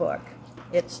this book.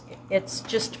 It's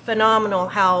just phenomenal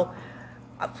how,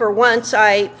 for once,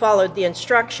 I followed the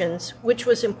instructions, which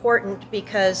was important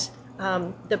because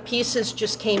the pieces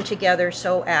just came together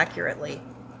so accurately.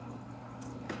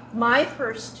 My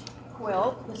first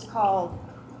quilt is called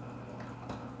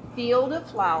Field of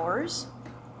Flowers,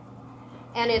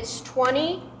 and it's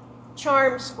 20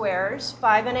 charm squares,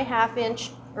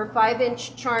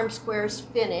 5.5-inch charm squares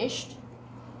finished,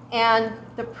 and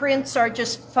the prints are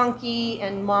just funky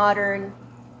and modern,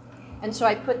 and so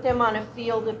I put them on a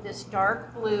field of this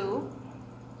dark blue.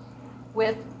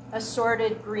 with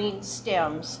assorted green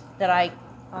stems that I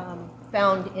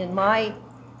found in my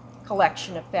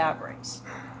collection of fabrics.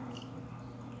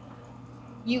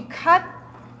 You cut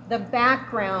the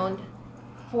background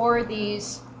for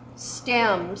these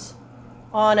stems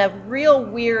on a real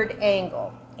weird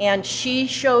angle, and she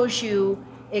shows you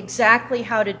exactly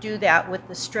how to do that with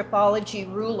the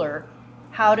stripology ruler,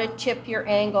 how to tip your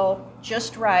angle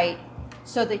just right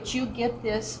so that you get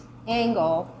this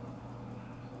angle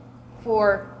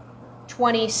for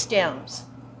 20 stems.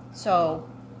 So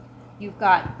you've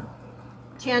got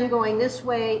 10 going this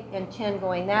way and 10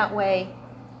 going that way,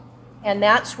 and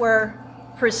that's where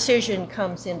precision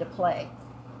comes into play.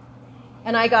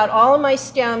 And I got all of my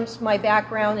stems, my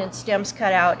background and stems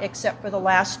cut out except for the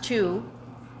last two.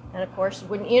 And of course,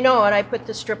 wouldn't you know it, I put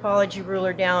the stripology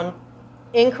ruler down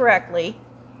incorrectly.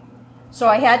 So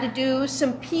I had to do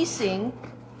some piecing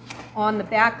on the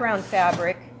background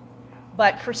fabric,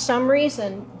 but for some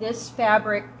reason, this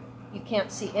fabric, you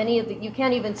can't see any of the, you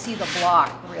can't even see the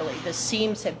block really. The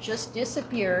seams have just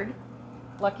disappeared,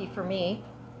 lucky for me.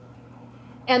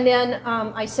 And then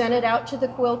I sent it out to the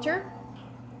quilter,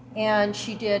 and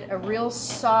she did a real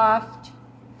soft,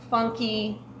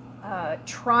 funky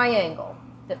triangle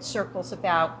that circles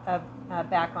about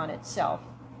back on itself.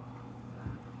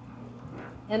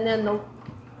 And then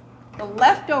the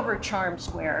leftover charm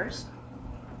squares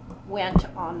went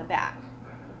on the back.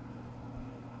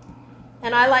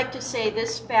 And I like to say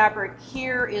this fabric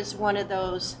here is one of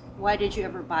those, why did you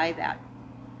ever buy that?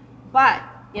 But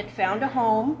it found a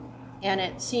home, and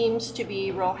it seems to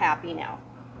be real happy now.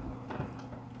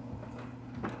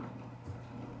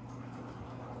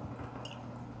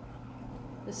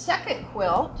 The second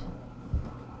quilt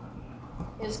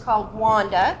is called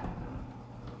Wanda,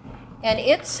 and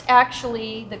it's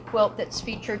actually the quilt that's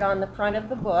featured on the front of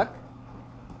the book.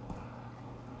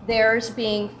 Theirs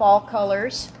being fall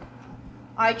colors.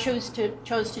 I chose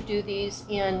to do these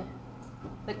in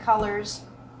the colors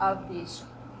of these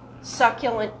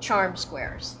succulent charm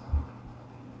squares.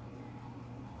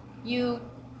 You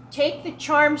take the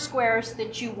charm squares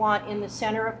that you want in the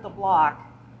center of the block,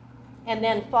 and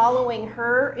then following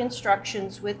her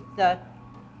instructions with the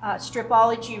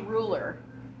stripology ruler,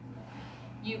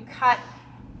 you cut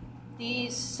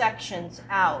these sections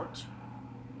out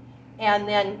and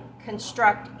then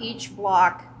construct each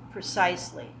block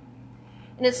precisely.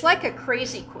 And it's like a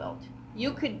crazy quilt.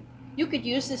 You could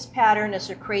use this pattern as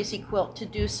a crazy quilt to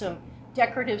do some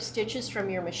decorative stitches from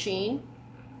your machine.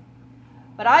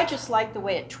 But I just like the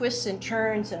way it twists and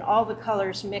turns and all the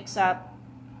colors mix up.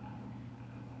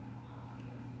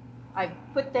 I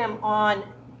put them on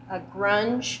a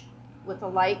grunge with a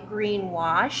light green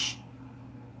wash.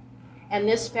 And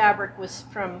this fabric was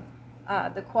from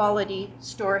the Quality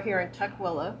store here in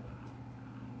Tukwila.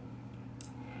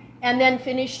 And then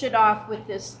finished it off with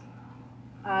this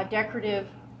decorative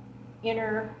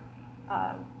inner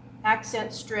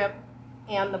accent strip,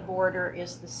 and the border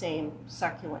is the same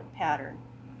succulent pattern.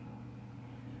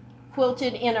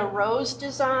 Quilted in a rose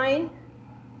design,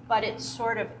 but it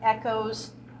sort of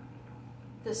echoes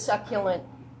the succulent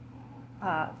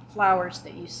flowers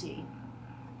that you see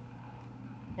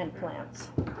and plants.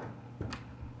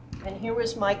 And here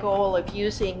was my goal of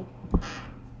using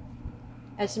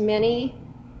as many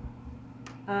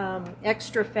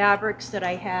extra fabrics that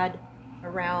I had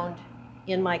around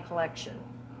in my collection.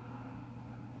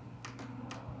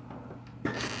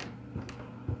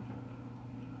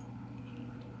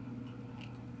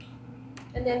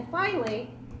 And then finally,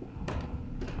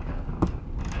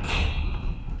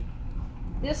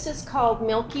 this is called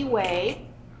Milky Way,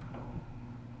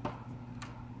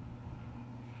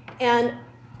 and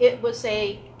it was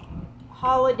a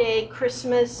holiday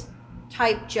Christmas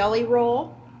type jelly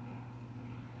roll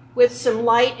with some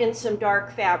light and some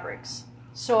dark fabrics.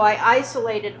 So I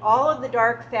isolated all of the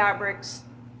dark fabrics,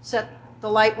 set the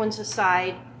light ones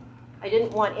aside. I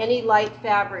didn't want any light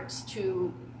fabrics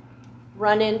to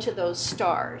run into those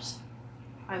stars.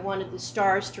 I wanted the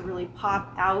stars to really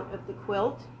pop out of the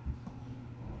quilt.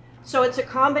 So it's a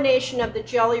combination of the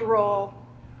jelly roll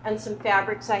and some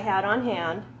fabrics I had on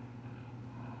hand.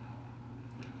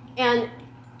 And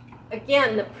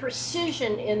again, the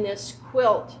precision in this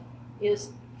quilt is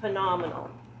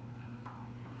phenomenal.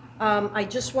 I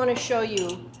just want to show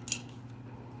you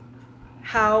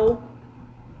how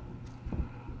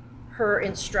her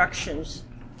instructions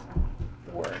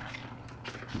work.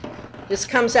 This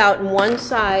comes out in one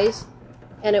size,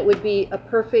 and it would be a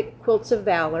perfect Quilts of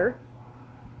Valor.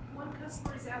 One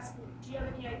customer is asking, do you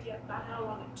have any idea about how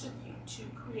long it took you to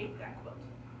create that quilt?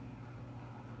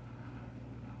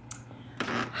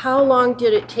 How long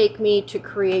did it take me to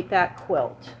create that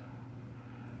quilt?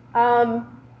 Let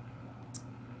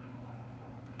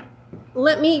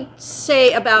me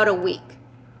say about a week,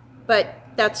 but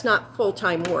that's not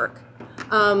full-time work.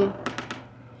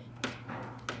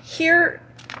 Here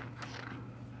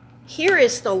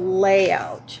is the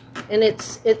layout, and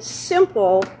it's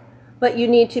simple, but you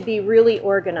need to be really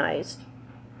organized.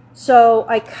 So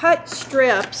I cut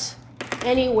strips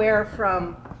anywhere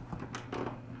from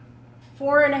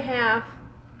 4.5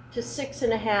 to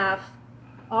 6.5,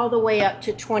 all the way up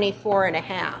to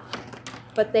 24.5.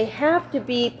 But they have to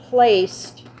be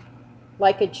placed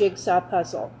like a jigsaw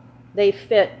puzzle. They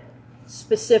fit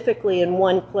specifically in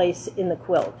one place in the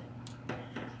quilt.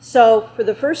 So for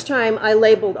the first time, I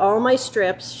labeled all my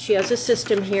strips. She has a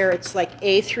system here. It's like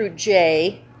A through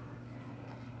J.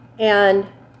 And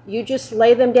you just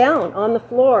lay them down on the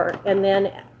floor. And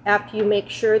then after you make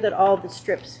sure that all the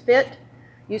strips fit,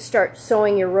 you start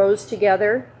sewing your rows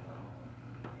together.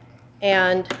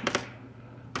 And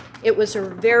it was a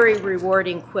very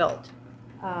rewarding quilt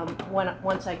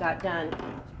once I got done.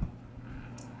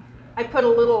 I put a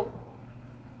little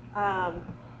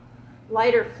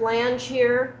lighter flange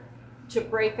here to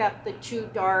break up the two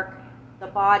dark, the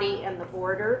body and the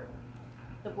border.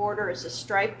 The border is a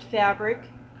striped fabric,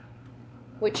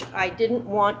 which I didn't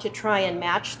want to try and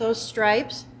match those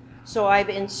stripes, so I've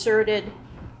inserted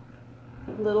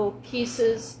little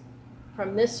pieces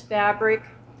from this fabric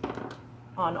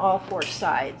on all four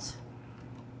sides,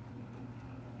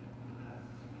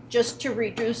 just to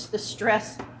reduce the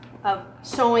stress of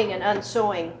sewing and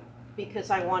unsewing, because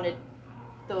I wanted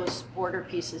those border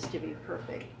pieces to be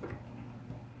perfect.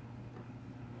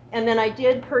 And then I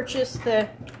did purchase the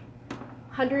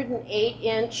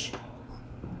 108-inch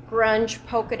grunge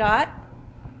polka dot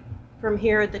from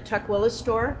here at the Tukwila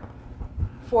store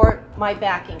for my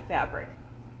backing fabric.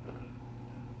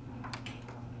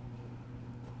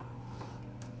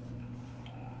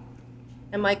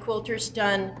 And my quilter's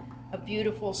done a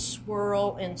beautiful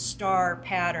swirl and star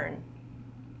pattern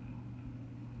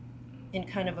in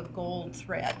kind of a gold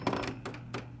thread.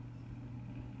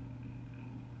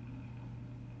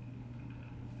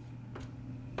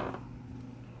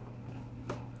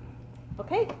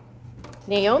 Okay,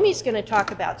 Naomi's going to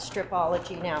talk about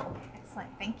stripology now. Excellent,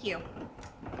 thank you.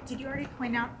 Did you already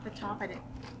point out the top? I didn't.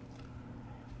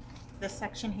 This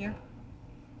section here?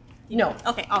 No.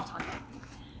 Okay, I'll talk.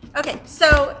 Okay,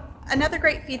 so another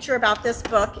great feature about this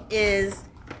book is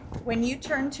when you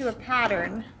turn to a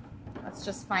pattern, let's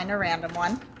just find a random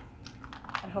one.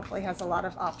 It hopefully has a lot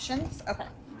of options. Okay,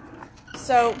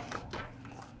 so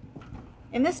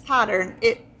in this pattern,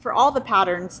 for all the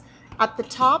patterns, at the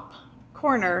top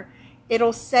corner,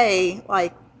 it'll say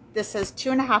like this says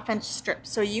 2.5-inch strips.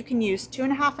 So you can use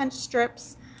 2.5-inch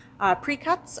strips,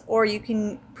 pre-cuts, or you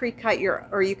can cut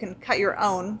your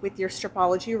own with your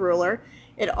stripology ruler.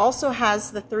 It also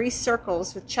has the 3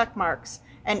 circles with check marks,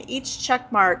 and each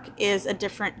check mark is a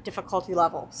different difficulty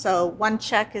level. So 1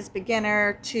 check is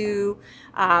beginner, 2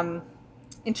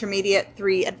 intermediate,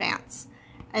 3 advanced.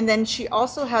 And then she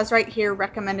also has right here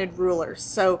recommended rulers.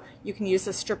 So you can use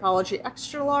the Stripology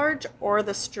Extra Large or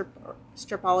the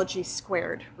Stripology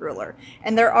Squared ruler.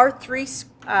 And there are 3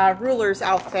 rulers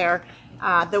out there.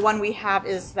 The one we have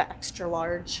is the Extra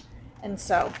Large. And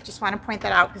so just want to point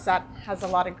that out because that has a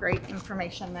lot of great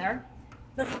information there.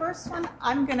 The first one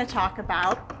I'm going to talk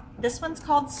about, this one's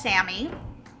called Sammy.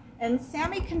 And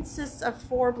Sammy consists of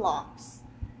 4 blocks.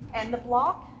 And the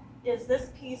block is this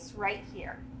piece right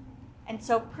here. And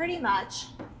so pretty much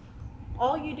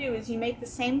all you do is you make the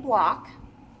same block,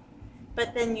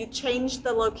 but then you change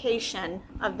the location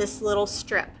of this little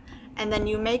strip. And then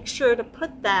you make sure to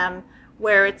put them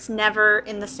where it's never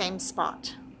in the same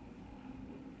spot.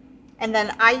 And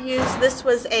then this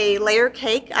was a layer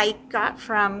cake I got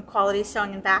from Quality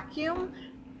Sewing and Vacuum,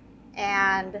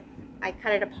 and I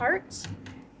cut it apart.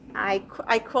 I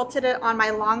quilted it on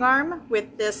my long arm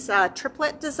with this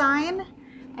triplet design,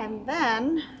 and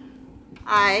then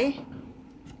I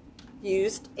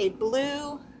used a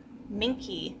blue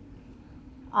Minky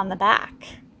on the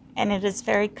back, and it is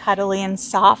very cuddly and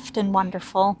soft and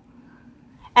wonderful.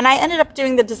 And I ended up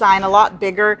doing the design a lot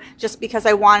bigger just because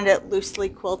I wanted it loosely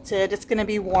quilted. It's going to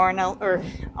be worn or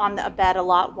on the bed a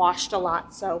lot, washed a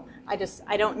lot, so I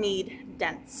don't need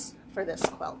dents for this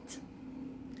quilt.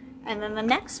 And then the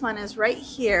next one is right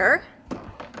here,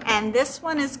 and this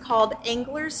one is called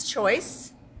Angler's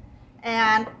Choice.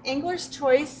 And Angler's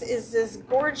Choice is this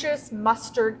gorgeous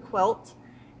mustard quilt,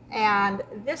 and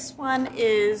this one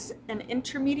is an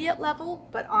intermediate level,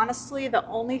 but honestly the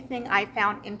only thing I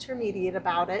found intermediate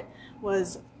about it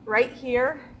was right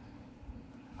here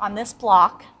on this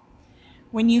block.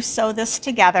 When you sew this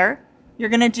together, you're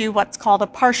going to do what's called a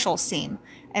partial seam.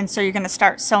 And so you're going to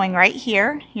start sewing right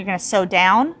here. You're going to sew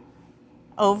down,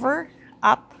 over,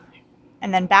 up,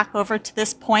 and then back over to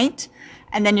this point.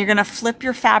 And then you're going to flip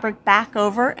your fabric back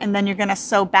over, and then you're going to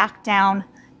sew back down,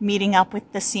 meeting up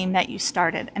with the seam that you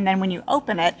started. And then when you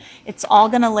open it, it's all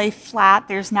going to lay flat.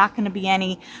 There's not going to be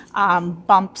any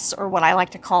bumps, or what I like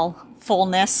to call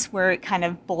fullness, where it kind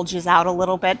of bulges out a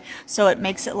little bit. So it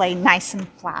makes it lay nice and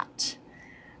flat.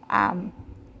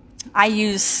 I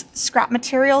use scrap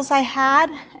materials I had,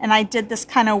 and I did this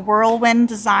kind of whirlwind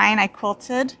design. I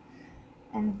quilted.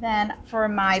 And then for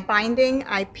my binding,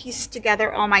 I pieced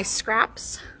together all my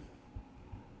scraps.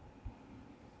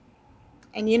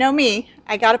 And you know me,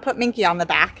 I got to put Minky on the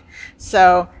back.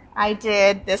 So I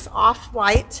did this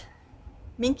off-white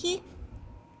Minky.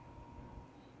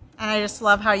 And I just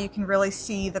love how you can really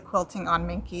see the quilting on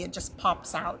Minky. It just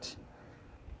pops out.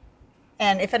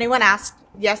 And if anyone asks,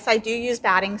 yes, I do use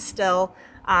batting still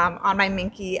on my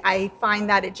Minky. I find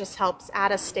that it just helps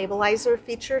add a stabilizer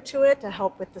feature to it to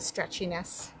help with the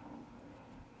stretchiness.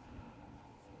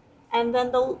 And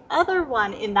then the other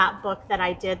one in that book that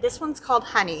I did, this one's called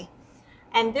Honey.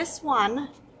 And this one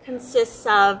consists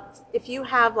of, if you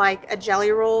have like a jelly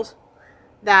roll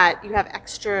that you have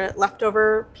extra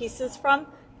leftover pieces from,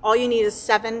 all you need is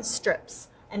 7 strips.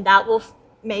 And that will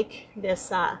make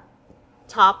this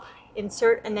top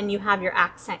insert, and then you have your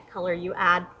accent color. You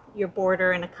add your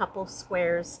border and a couple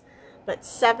squares, but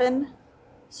 7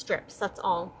 strips, that's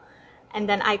all. And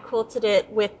then I quilted it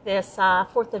with this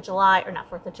 4th of July, or not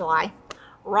 4th of July,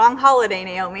 wrong holiday,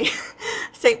 Naomi,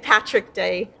 St. Patrick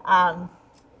Day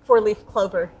 4-leaf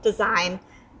clover design.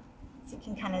 So you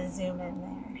can kind of zoom in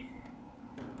there.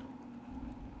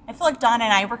 I feel like Donna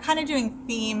and I, we're kind of doing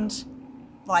themed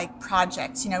like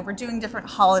projects, you know, we're doing different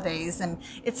holidays, and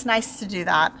it's nice to do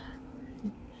that.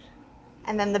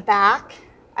 And then the back,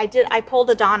 I pulled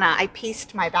a Donna, I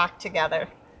pieced my back together.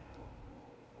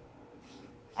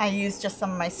 I used just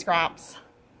some of my scraps.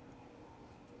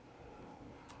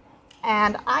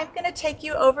 And I'm going to take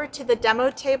you over to the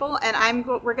demo table, and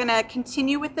we're going to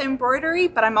continue with the embroidery,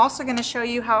 but I'm also going to show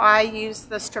you how I use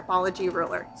the stripology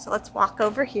ruler. So let's walk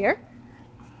over here.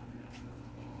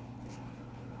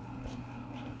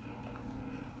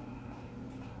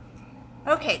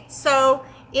 Okay, so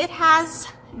it has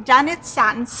done its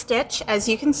satin stitch, as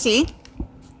you can see,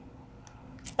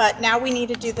 but now we need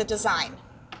to do the design.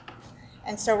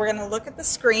 And so we're going to look at the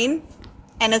screen,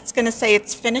 and it's going to say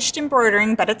it's finished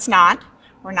embroidering, but it's not.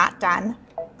 We're not done.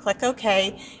 Click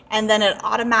OK, and then it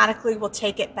automatically will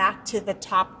take it back to the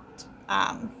top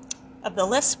of the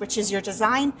list, which is your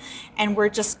design, and we're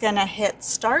just going to hit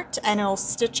start, and it'll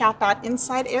stitch out that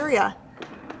inside area.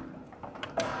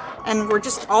 And we're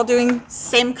just all doing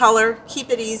same color, keep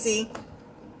it easy.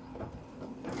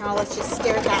 Now let's just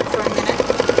stare at that for a minute.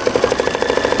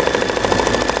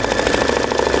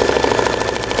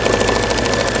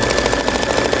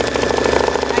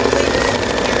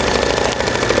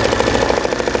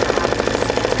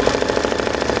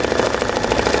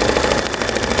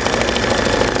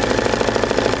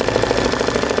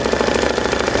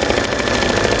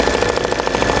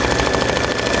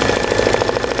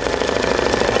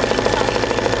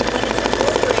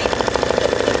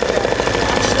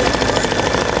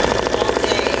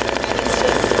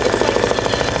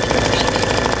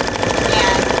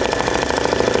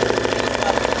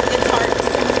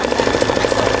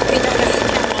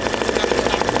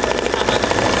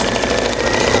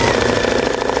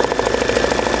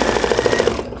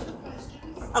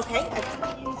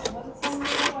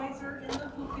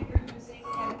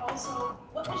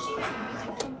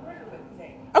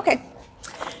 Okay,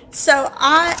 so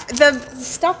the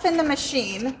stuff in the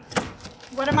machine,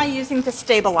 what am I using to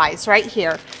stabilize right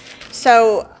here?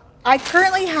 So I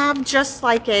currently have just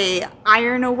like a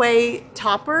iron away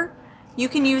topper. You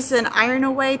can use an iron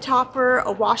away topper,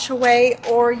 a wash away,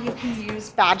 or you can use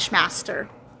Badge Master.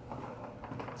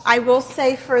 I will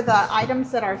say for the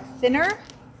items that are thinner,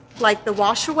 like the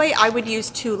wash away, I would use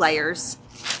 2 layers,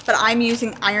 but I'm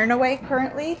using iron away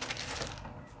currently.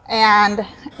 And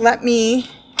let me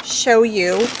show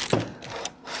you.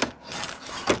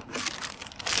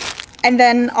 And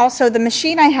then also the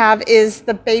machine I have is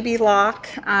the Baby Lock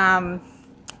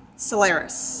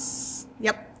Solaris.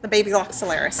 Yep, the Baby Lock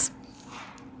Solaris.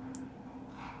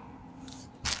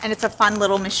 And it's a fun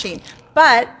little machine.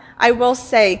 But I will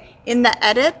say, in the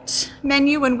edit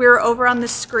menu when we were over on the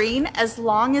screen, as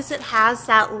long as it has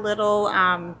that little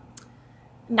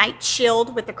night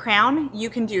shield with the crown, you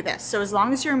can do this. So as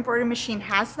long as your embroidery machine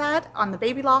has that on the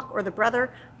Baby Lock or the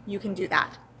Brother, you can do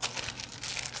that.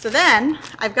 So then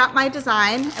I've got my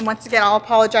design, and once again I'll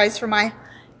apologize for my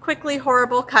quickly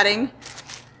horrible cutting.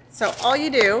 So all you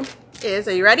do is,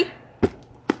 are you ready?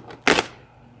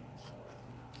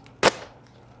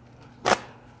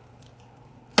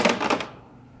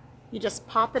 You just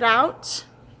pop it out,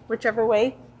 whichever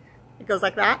way. It goes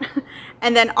like that.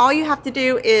 And then all you have to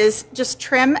do is just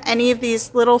trim any of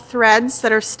these little threads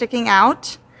that are sticking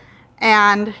out.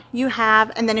 And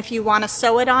then if you want to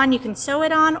sew it on, you can sew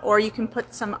it on, or you can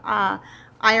put some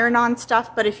iron-on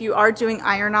stuff. But if you are doing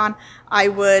iron-on, I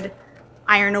would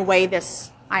iron away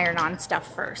this iron-on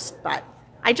stuff first. But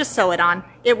I just sew it on.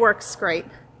 It works great.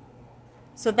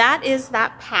 So that is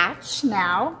that patch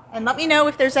now. And let me know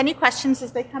if there's any questions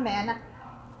as they come in.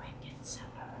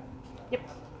 Yep.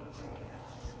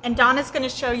 And Donna's going to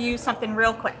show you something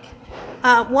real quick.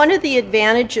 One of the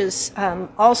advantages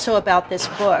also about this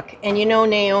book, and you know,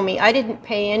 Naomi, I didn't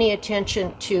pay any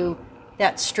attention to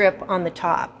that strip on the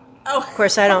top. Oh. Of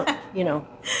course, I don't, you know,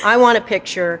 I want a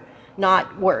picture,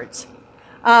 not words.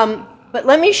 But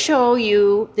let me show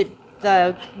you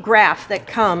the graph that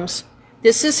comes.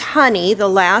 This is Honey, the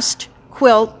last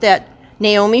quilt that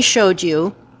Naomi showed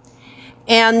you.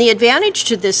 And the advantage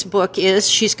to this book is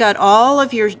she's got all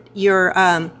of your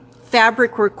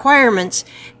fabric requirements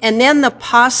and then the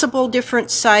possible different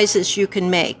sizes you can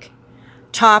make.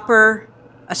 Topper,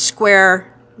 a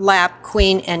square, lap,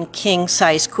 queen, and king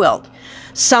size quilt.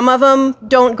 Some of them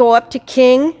don't go up to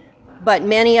king, but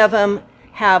many of them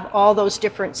have all those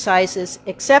different sizes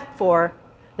except for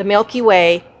the Milky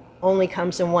Way only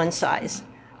comes in one size.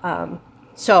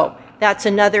 So that's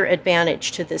another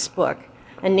advantage to this book.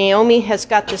 And Naomi has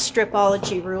got the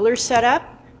Stripology ruler set up,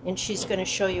 and she's going to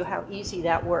show you how easy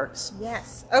that works.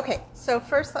 Yes. Okay, so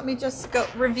first let me just go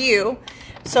review.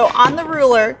 So on the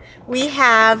ruler, we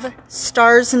have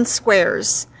stars and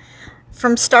squares.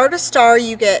 From star to star,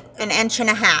 you get 1.5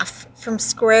 inches. From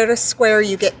square to square,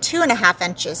 you get 2.5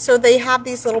 inches. So they have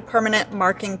these little permanent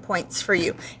marking points for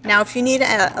you. Now, if you need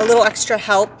a little extra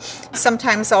help,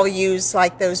 sometimes I'll use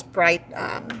like those bright,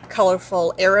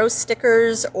 colorful arrow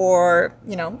stickers, or,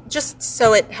 you know, just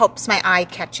so it helps my eye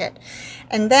catch it.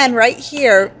 And then right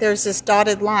here, there's this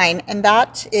dotted line, and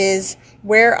that is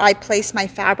where I place my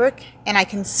fabric, and I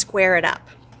can square it up.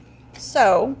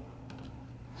 So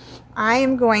I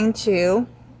am going to,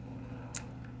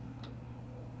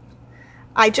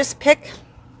 I just pick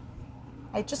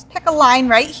a line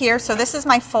right here. So this is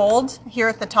my fold here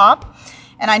at the top,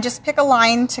 and I just pick a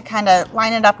line to kind of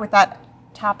line it up with that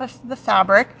top of the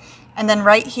fabric. And then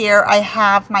right here I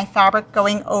have my fabric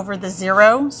going over the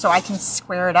 0 so I can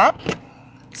square it up.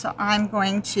 So I'm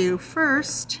going to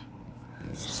first,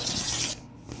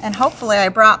 and hopefully I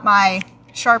brought my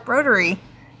sharp rotary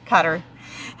cutter.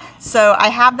 So I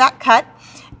have that cut,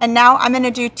 and now I'm going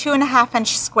to do 2.5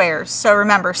 inch squares. So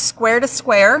remember, square to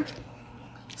square.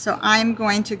 So I'm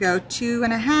going to go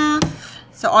 2.5.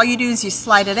 So all you do is you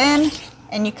slide it in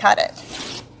and you cut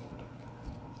it.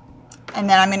 And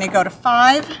then I'm going to go to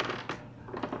 5.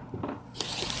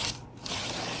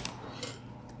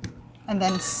 And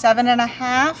then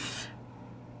 7.5.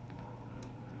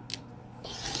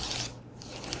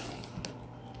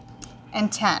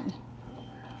 And 10.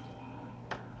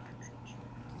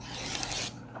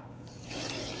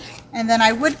 And then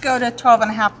I would go to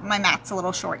 12.5, my mat's a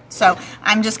little short. So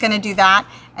I'm just gonna do that,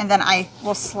 and then I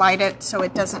will slide it so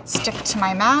it doesn't stick to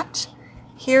my mat.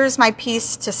 Here's my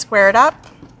piece to square it up.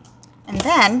 And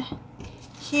then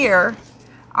here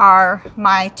are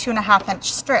my 2.5 inch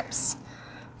strips.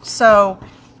 So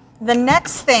the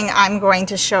next thing I'm going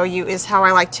to show you is how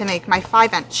I like to make my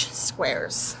 5 inch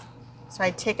squares. So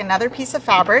I take another piece of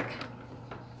fabric,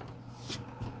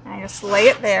 and I just lay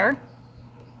it there.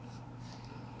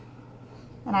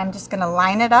 And I'm just going to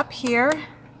line it up here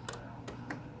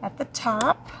at the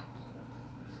top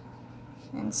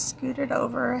and scoot it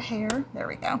over a hair. There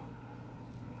we go.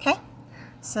 Okay.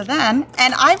 So then,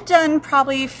 and I've done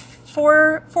probably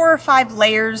four or 5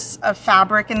 layers of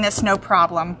fabric in this, no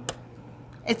problem.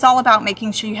 It's all about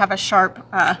making sure you have a sharp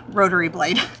rotary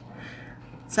blade.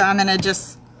 So I'm going to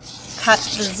just cut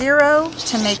the 0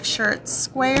 to make sure it's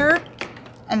square.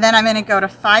 And then I'm going to go to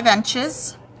 5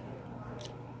 inches.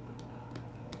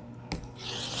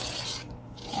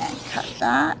 And cut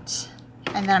that.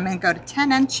 And then I'm going to go to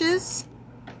 10 inches.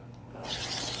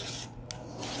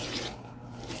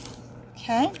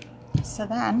 Okay, so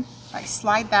then I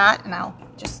slide that, and I'll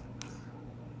just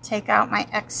take out my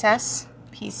excess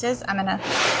pieces. I'm going to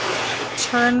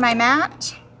turn my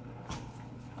mat.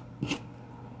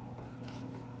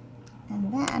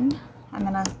 And then I'm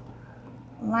going to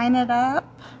line it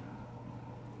up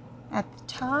at the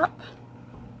top.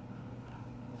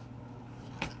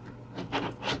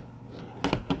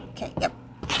 Okay, yep.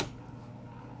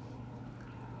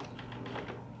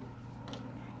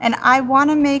 And I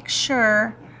want to make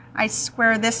sure I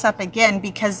square this up again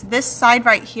because this side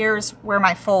right here is where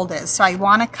my fold is. So I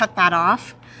want to cut that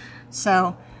off.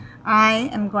 So I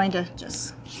am going to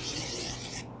just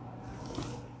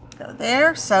go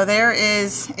there. So there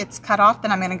is, it's cut off.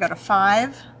 Then I'm going to go to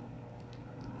 5.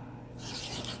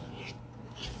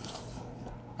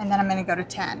 And then I'm going to go to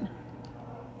 10.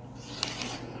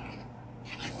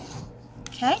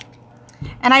 Okay.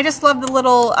 And I just love the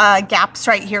little gaps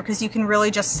right here because you can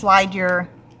really just slide your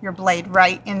blade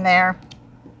right in there,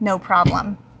 no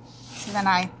problem. So then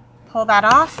I pull that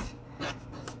off.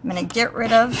 I'm going to get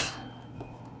rid of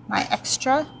my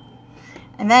extra.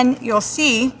 And then you'll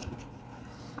see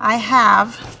I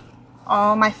have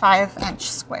all my 5-inch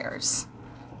squares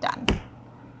done.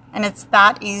 And it's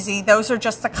that easy. Those are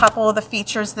just a couple of the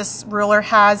features this ruler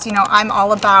has. You know, I'm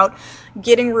all about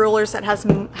getting rulers that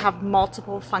have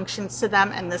multiple functions to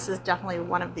them, and this is definitely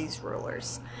one of these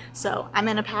rulers. So I'm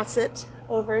going to pass it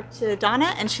over to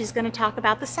Donna, and she's going to talk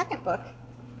about the second book.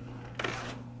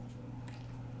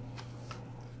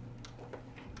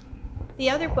 The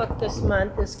other book this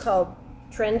month is called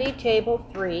Trendy Table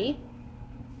 3.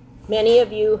 Many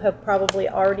of you have probably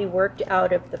already worked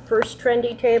out of the first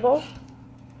Trendy Table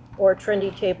or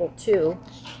Trendy Table 2.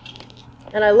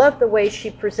 And I love the way she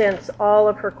presents all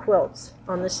of her quilts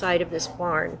on the side of this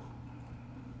barn.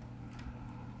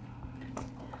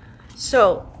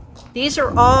 So these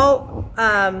are all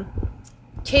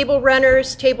table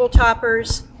runners, table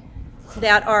toppers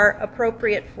that are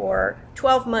appropriate for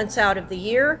 12 months out of the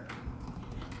year.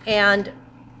 And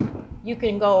you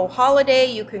can go holiday,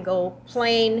 you can go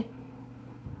plain.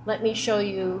 Let me show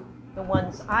you the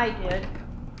ones I did.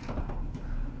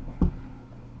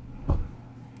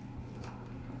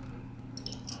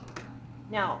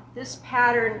 Now, this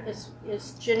pattern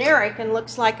is generic and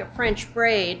looks like a French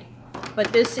braid,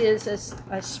 but this is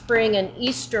a spring and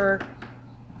Easter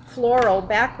floral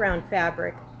background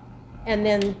fabric, and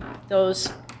then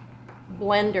those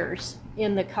blenders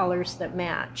in the colors that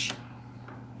match.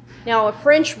 Now, a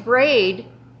French braid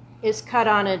is cut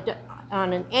on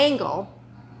an angle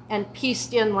and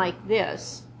pieced in like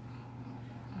this.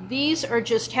 These are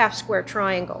just half square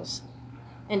triangles,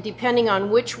 and depending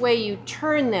on which way you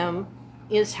turn them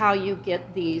is how you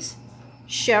get these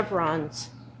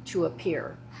chevrons to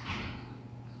appear.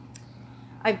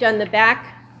 I've done the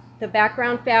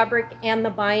background fabric and the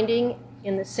binding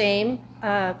in the same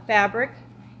fabric,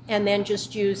 and then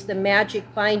just use the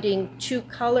magic binding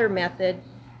 2-color method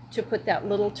to put that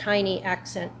little tiny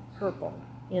accent purple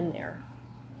in there.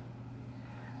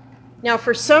 Now,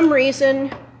 for some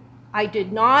reason, I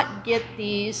did not get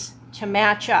these to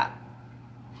match up.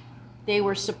 They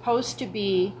were supposed to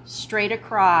be straight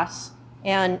across,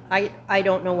 and I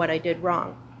don't know what I did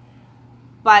wrong.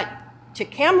 But to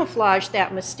camouflage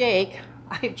that mistake,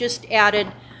 I've just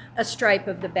added a stripe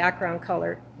of the background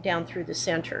color down through the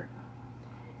center.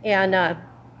 And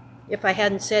if I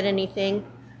hadn't said anything,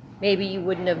 maybe you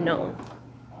wouldn't have known.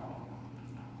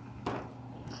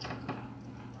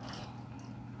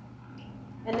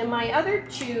 And then my other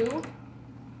two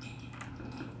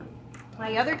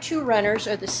runners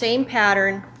are the same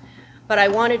pattern, but I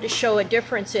wanted to show a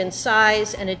difference in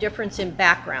size and a difference in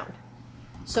background.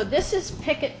 So this is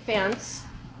picket fence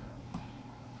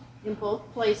in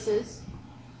both places.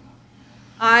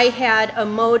 I had a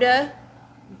Moda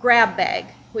grab bag,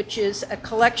 which is a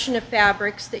collection of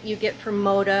fabrics that you get from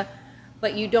Moda,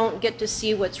 but you don't get to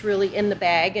see what's really in the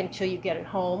bag until you get it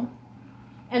home.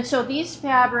 And so these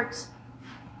fabrics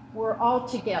were all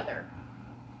together.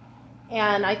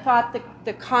 And I thought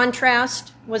the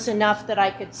contrast was enough that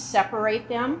I could separate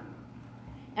them.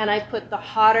 And I put the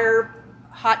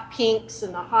hot pinks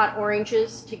and the hot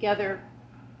oranges together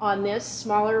on this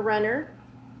smaller runner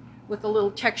with a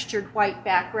little textured white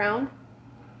background.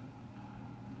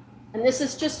 And this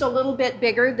is just a little bit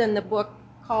bigger than the book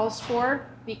calls for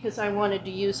because I wanted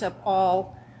to use up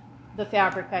all the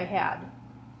fabric I had.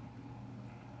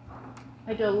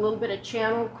 I did a little bit of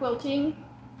channel quilting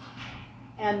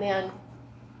and then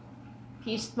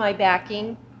pieced my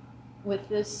backing with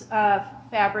this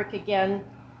fabric. Again,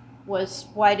 was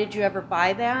why did you ever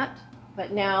buy that?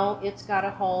 But now it's got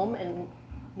a home and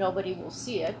nobody will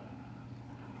see it.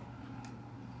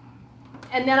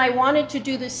 And then I wanted to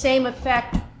do the same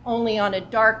effect only on a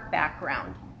dark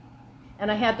background.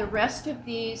 And I had the rest of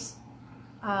these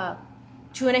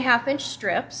 2.5-inch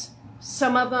strips.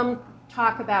 Some of them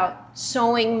talk about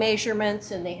sewing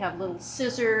measurements, and they have little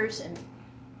scissors and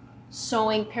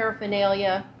sewing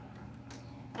paraphernalia.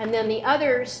 And then the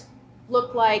others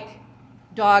look like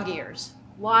dog ears.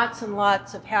 Lots and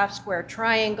lots of half-square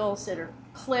triangles that are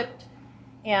clipped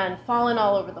and fallen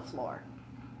all over the floor.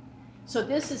 So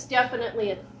this is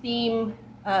definitely a theme,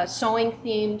 sewing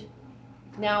themed.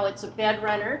 Now it's a bed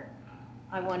runner.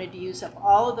 I wanted to use up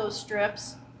all of those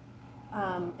strips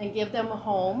and give them a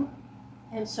home.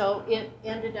 And so it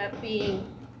ended up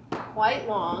being quite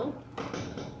long,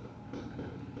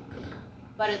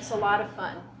 but it's a lot of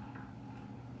fun.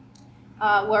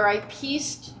 Where I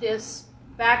pieced this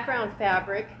background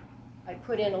fabric, I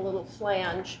put in a little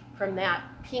flange from that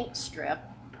pink strip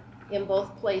in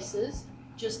both places,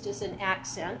 just as an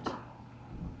accent.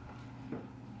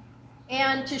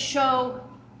 And to show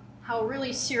how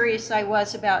really serious I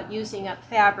was about using up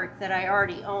fabric that I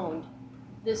already owned.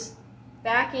 This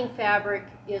backing fabric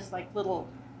is like little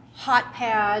hot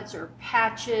pads or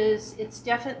patches. It's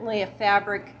definitely a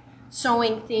fabric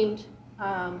sewing themed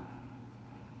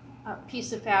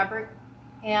piece of fabric.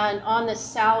 And on the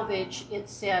salvage it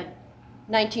said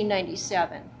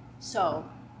 1997. So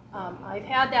I've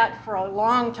had that for a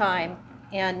long time,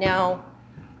 and now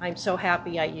I'm so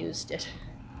happy I used it.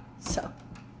 So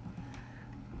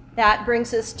that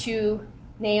brings us to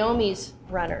Naomi's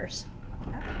runners.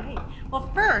 Okay. Well,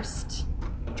 first,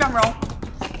 drum roll,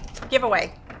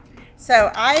 giveaway.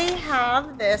 So I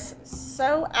have this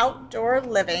So Outdoor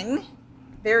Living,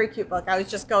 very cute book. I was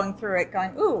just going through it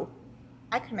going, ooh,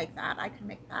 I can make that, I can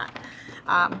make that,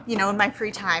 you know, in my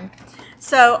free time.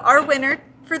 So our winner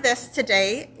for this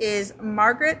today is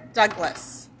Margaret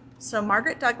Douglas. So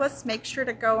Margaret Douglas, make sure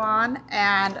to go on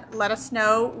and let us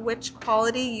know which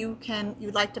quality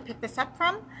you'd like to pick this up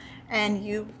from, and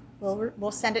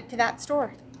we'll send it to that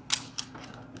store.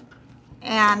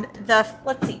 And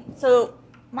let's see, so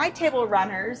my table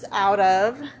runners out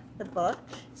of the book,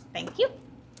 thank you,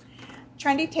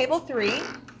 Trendy Table 3.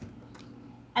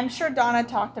 I'm sure Donna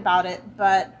talked about it,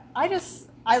 but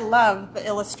I love the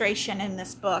illustration in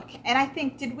this book. And I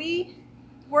think, did we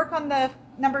work on the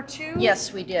number 2?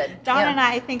 Yes, we did. Donna and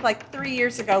I think like 3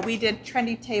 years ago, we did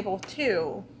Trendy Table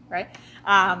 2, right?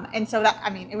 And so that, I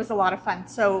mean, it was a lot of fun.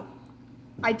 So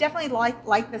I definitely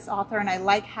like this author, and I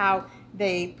like how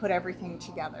they put everything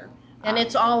together. And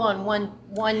it's all on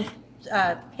one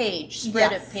page,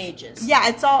 spread of pages. Yeah,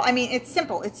 it's all, I mean, it's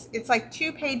simple. It's like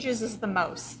 2 pages is the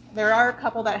most. There are a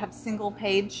couple that have single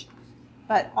page,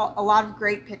 but a lot of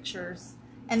great pictures.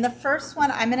 And the first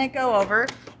one I'm going to go over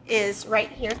is right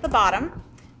here at the bottom,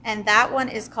 and that one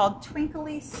is called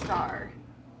Twinkly Star.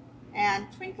 And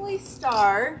Twinkly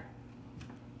Star,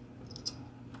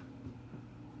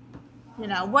 you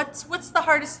know, what's the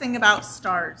hardest thing about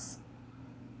stars?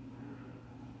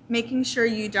 Making sure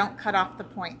you don't cut off the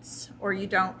points, or you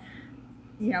don't,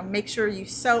 you know, make sure you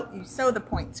sew the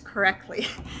points correctly.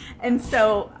 And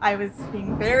so I was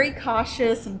being very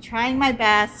cautious and trying my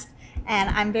best, and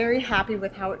I'm very happy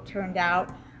with how it turned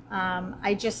out.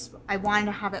 I wanted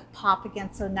to have it pop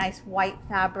against a nice white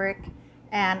fabric,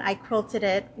 and I quilted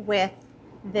it with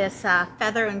this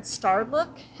feather and star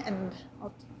look, and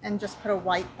just put a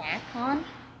white back on.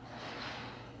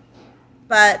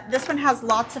 But this one has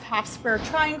lots of half square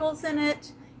triangles in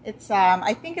it. It's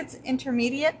I think it's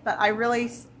intermediate, but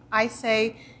I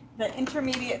say the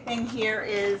intermediate thing here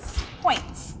is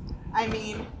points. I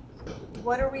mean,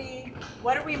 what are we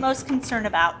most concerned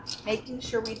about? Making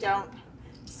sure we don't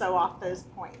sew off those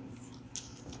points.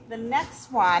 The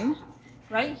next one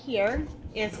right here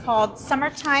is called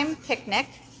Summertime Picnic,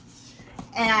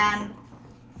 and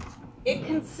it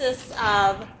consists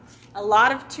of a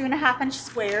lot of 2.5-inch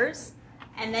squares.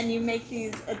 And then you make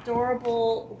these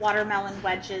adorable watermelon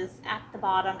wedges at the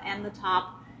bottom and the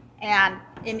top. And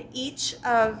in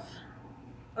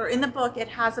in the book, it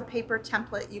has a paper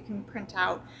template you can print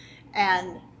out,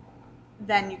 and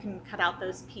then you can cut out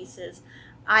those pieces.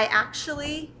 I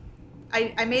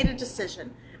made a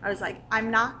decision. I was like, I'm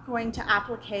not going to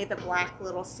applique the black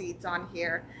little seeds on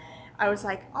here. I was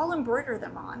like, I'll embroider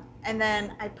them on. And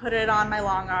then I put it on my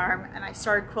long arm, and I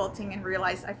started quilting and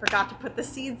realized I forgot to put the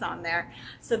seeds on there.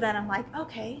 So then I'm like,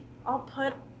 okay, I'll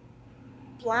cut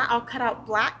out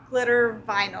black glitter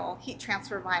vinyl, heat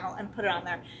transfer vinyl, and put it on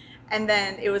there. And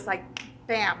then it was like,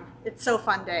 bam, it's so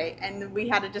fun day. And we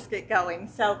had to just get going.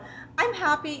 So I'm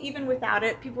happy even without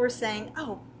it. People were saying,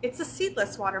 oh, it's a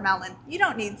seedless watermelon. You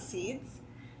don't need seeds.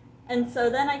 And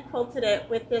so then I quilted it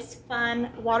with this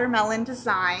fun watermelon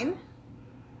design.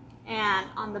 And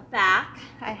on the back,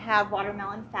 I have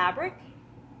watermelon fabric.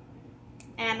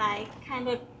 And I kind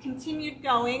of continued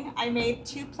going. I made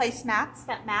 2 placemats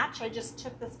that match. I just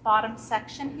took this bottom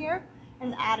section here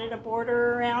and added a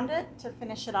border around it to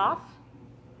finish it off.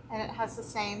 And it has the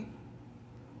same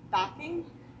backing.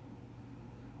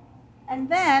 And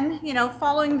then, you know,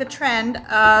 following the trend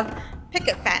of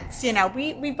picket fence, you know,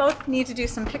 we both need to do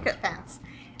some picket fence.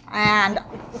 And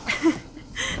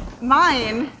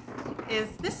mine is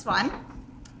this one,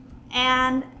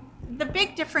 and the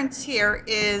big difference here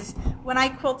is when I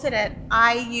quilted it,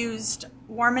 I used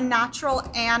Warm and Natural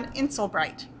and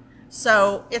Insulbright.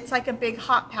 So it's like a big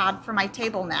hot pad for my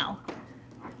table now.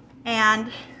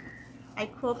 And I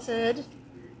quilted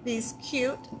these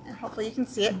cute, and hopefully you can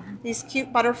see it, these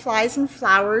cute butterflies and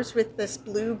flowers with this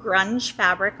blue grunge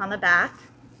fabric on the back.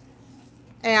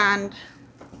 And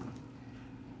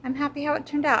I'm happy how it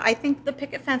turned out. I think the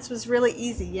picket fence was really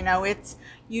easy. You know,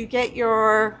 you get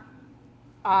your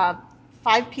 5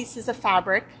 pieces of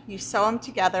fabric, you sew them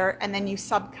together, and then you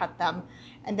subcut them.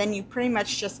 And then you pretty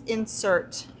much just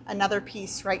insert another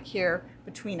piece right here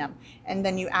between them. And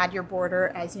then you add your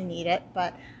border as you need it.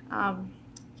 But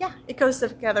yeah, it goes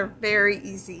together very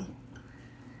easy.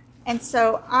 And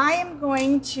so I am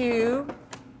going to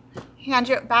hand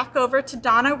you back over to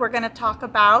Donna. We're going to talk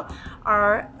about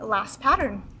our last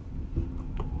pattern.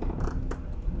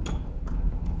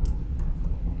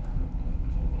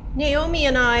 Naomi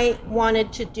and I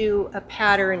wanted to do a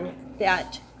pattern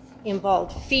that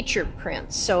involved feature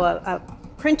prints, so a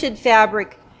printed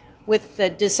fabric with the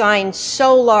design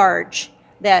so large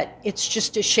that it's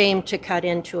just a shame to cut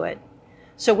into it.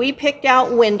 So we picked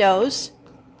out windows.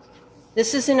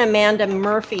 This is an Amanda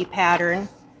Murphy pattern,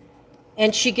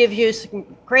 and she gives you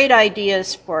some great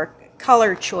ideas for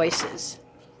color choices.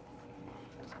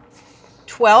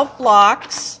 12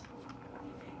 blocks,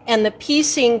 and the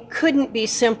piecing couldn't be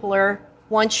simpler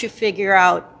once you figure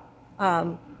out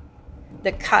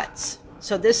the cuts.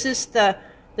 So this is the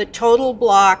total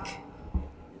block,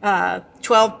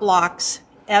 12 blocks,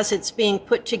 as it's being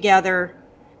put together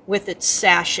with its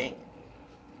sashing.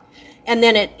 And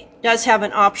then it does have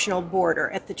an optional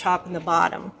border at the top and the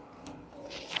bottom.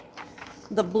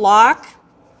 The block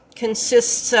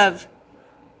consists of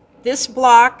this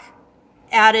block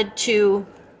added to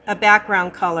a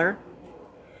background color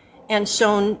and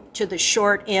sewn to the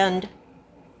short end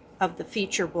of the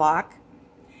feature block.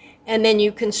 And then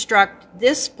you construct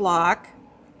this block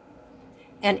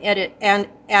and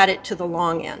add it to the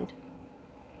long end.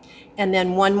 And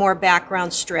then one more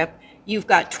background strip. You've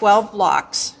got 12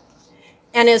 blocks.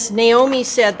 And as Naomi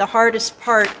said, the hardest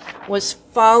part was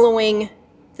following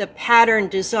the pattern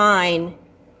design,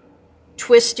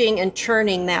 twisting and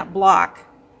turning that block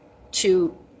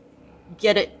to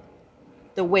get it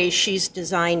the way she's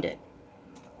designed it.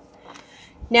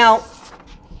 Now,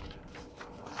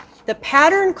 the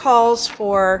pattern calls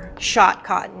for shot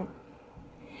cotton,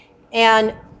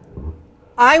 and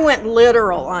I went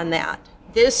literal on that.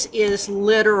 This is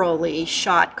literally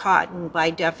shot cotton by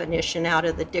definition out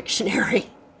of the dictionary.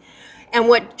 And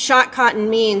what shot cotton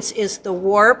means is the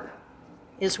warp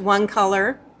is one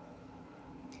color,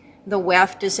 the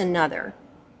weft is another.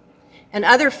 And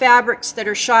other fabrics that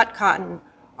are shot cotton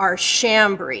are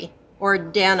chambray or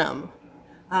denim.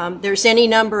 There's any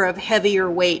number of heavier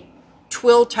weight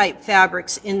twill type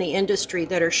fabrics in the industry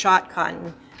that are shot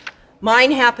cotton.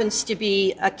 Mine happens to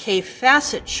be a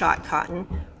K-facet shot cotton,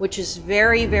 which is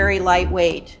very, very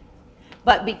lightweight.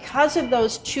 But because of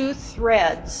those two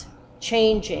threads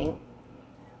changing,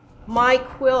 my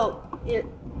quilt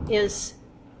is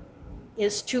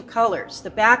two colors. The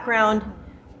background,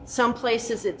 some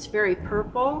places it's very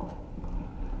purple,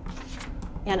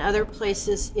 and other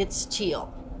places it's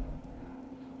teal.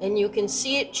 And you can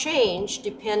see it change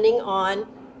depending on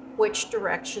which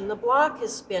direction the block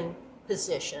has been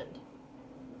positioned.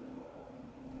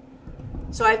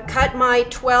 So I've cut my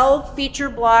 12 feature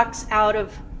blocks out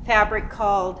of fabric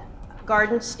called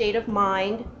Garden State of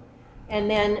Mind, and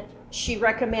then she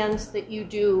recommends that you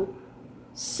do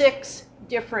 6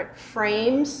 different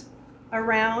frames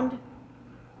around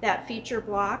that feature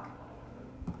block,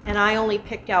 and I only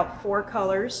picked out 4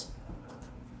 colors.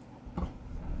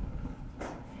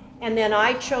 And then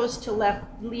I chose to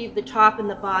leave the top and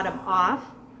the bottom off.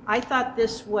 I thought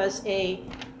this was a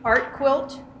art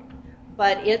quilt,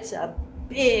 but it's a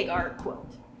big art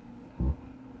quilt.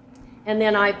 And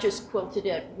then I've just quilted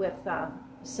it with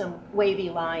some wavy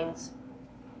lines.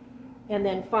 And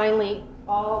then finally,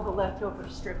 all the leftover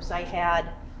strips I had,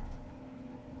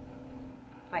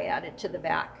 I added to the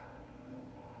back.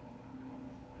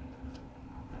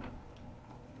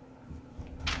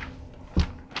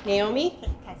 Naomi?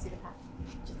 Can I see the pattern?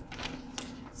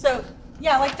 So,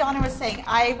 yeah, like Donna was saying,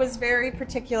 I was very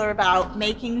particular about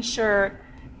making sure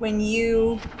when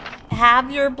you have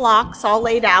your blocks all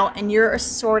laid out and you're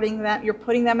assorting them, you're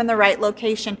putting them in the right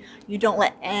location, you don't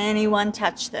let anyone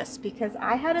touch this, because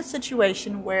I had a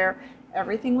situation where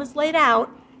everything was laid out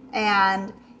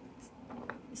and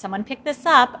someone picked this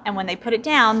up, and when they put it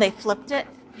down, they flipped it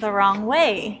the wrong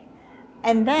way.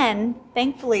 And then,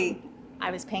 thankfully,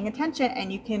 I was paying attention,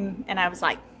 and I was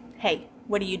like, hey,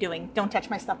 what are you doing? Don't touch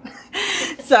my stuff.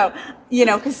 So, you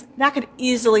know, because that could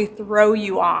easily throw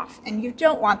you off, and you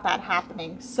don't want that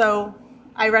happening. So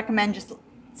I recommend just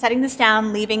setting this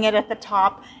down, leaving it at the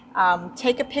top.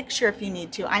 Take a picture if you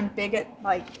need to. I'm big at,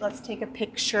 like, let's take a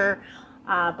picture,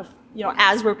 you know,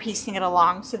 as we're piecing it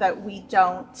along so that we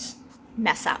don't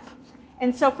mess up.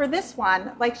 And so for this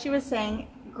one, like she was saying,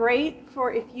 great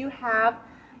for if you have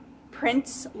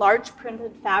prints, large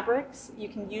printed fabrics, you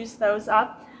can use those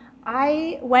up.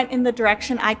 I went in the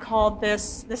direction, I called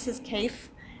this is Kaif,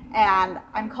 and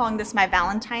I'm calling this my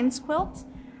Valentine's quilt.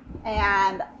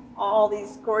 And all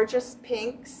these gorgeous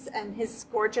pinks and his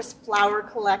gorgeous flower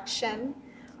collection.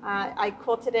 I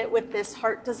quilted it with this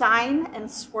heart design and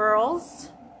swirls.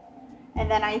 And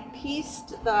then I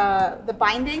pieced the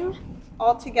binding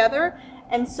all together.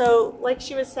 And so, like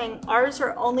she was saying, ours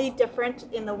are only different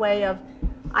in the way of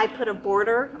I put a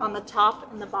border on the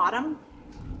top and the bottom,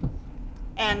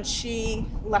 and she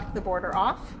left the border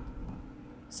off.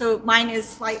 So mine is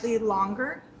slightly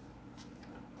longer.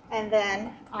 And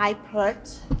then I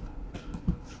put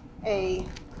a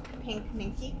pink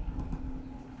minky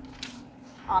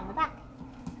on the back.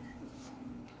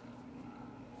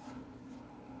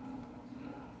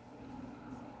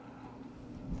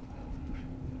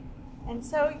 And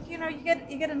so, you know, you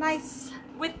get a nice,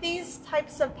 with these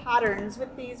types of patterns,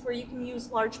 with these where you can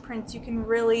use large prints, you can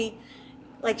really,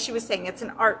 like she was saying, it's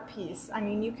an art piece. I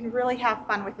mean, you can really have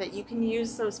fun with it. You can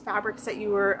use those fabrics that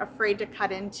you were afraid to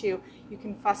cut into. You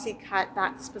can fussy cut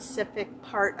that specific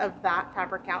part of that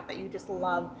fabric out that you just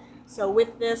love. So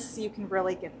with this, you can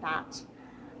really get that.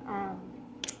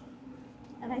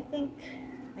 And I think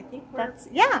that's,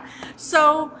 yeah.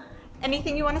 So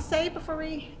anything you want to say before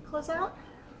we close out?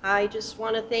 I just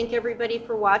want to thank everybody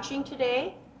for watching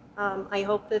today. I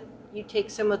hope that you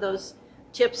take some of those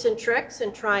tips and tricks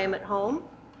and try them at home.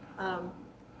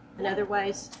 And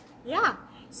otherwise, yeah.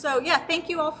 So yeah, thank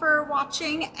you all for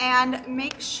watching, and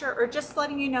make sure, or just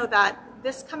letting you know that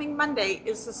this coming Monday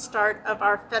is the start of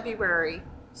our February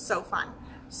So Fun.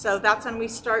 So that's when we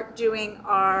start doing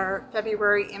our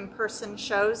February in-person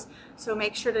shows. So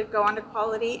make sure to go on to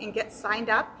Quality and get signed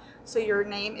up so your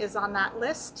name is on that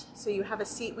list, so you have a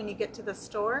seat when you get to the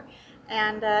store.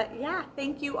 And yeah,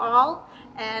 thank you all,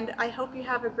 and I hope you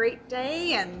have a great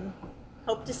day and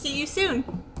hope to see you soon.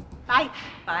 Bye.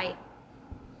 bye.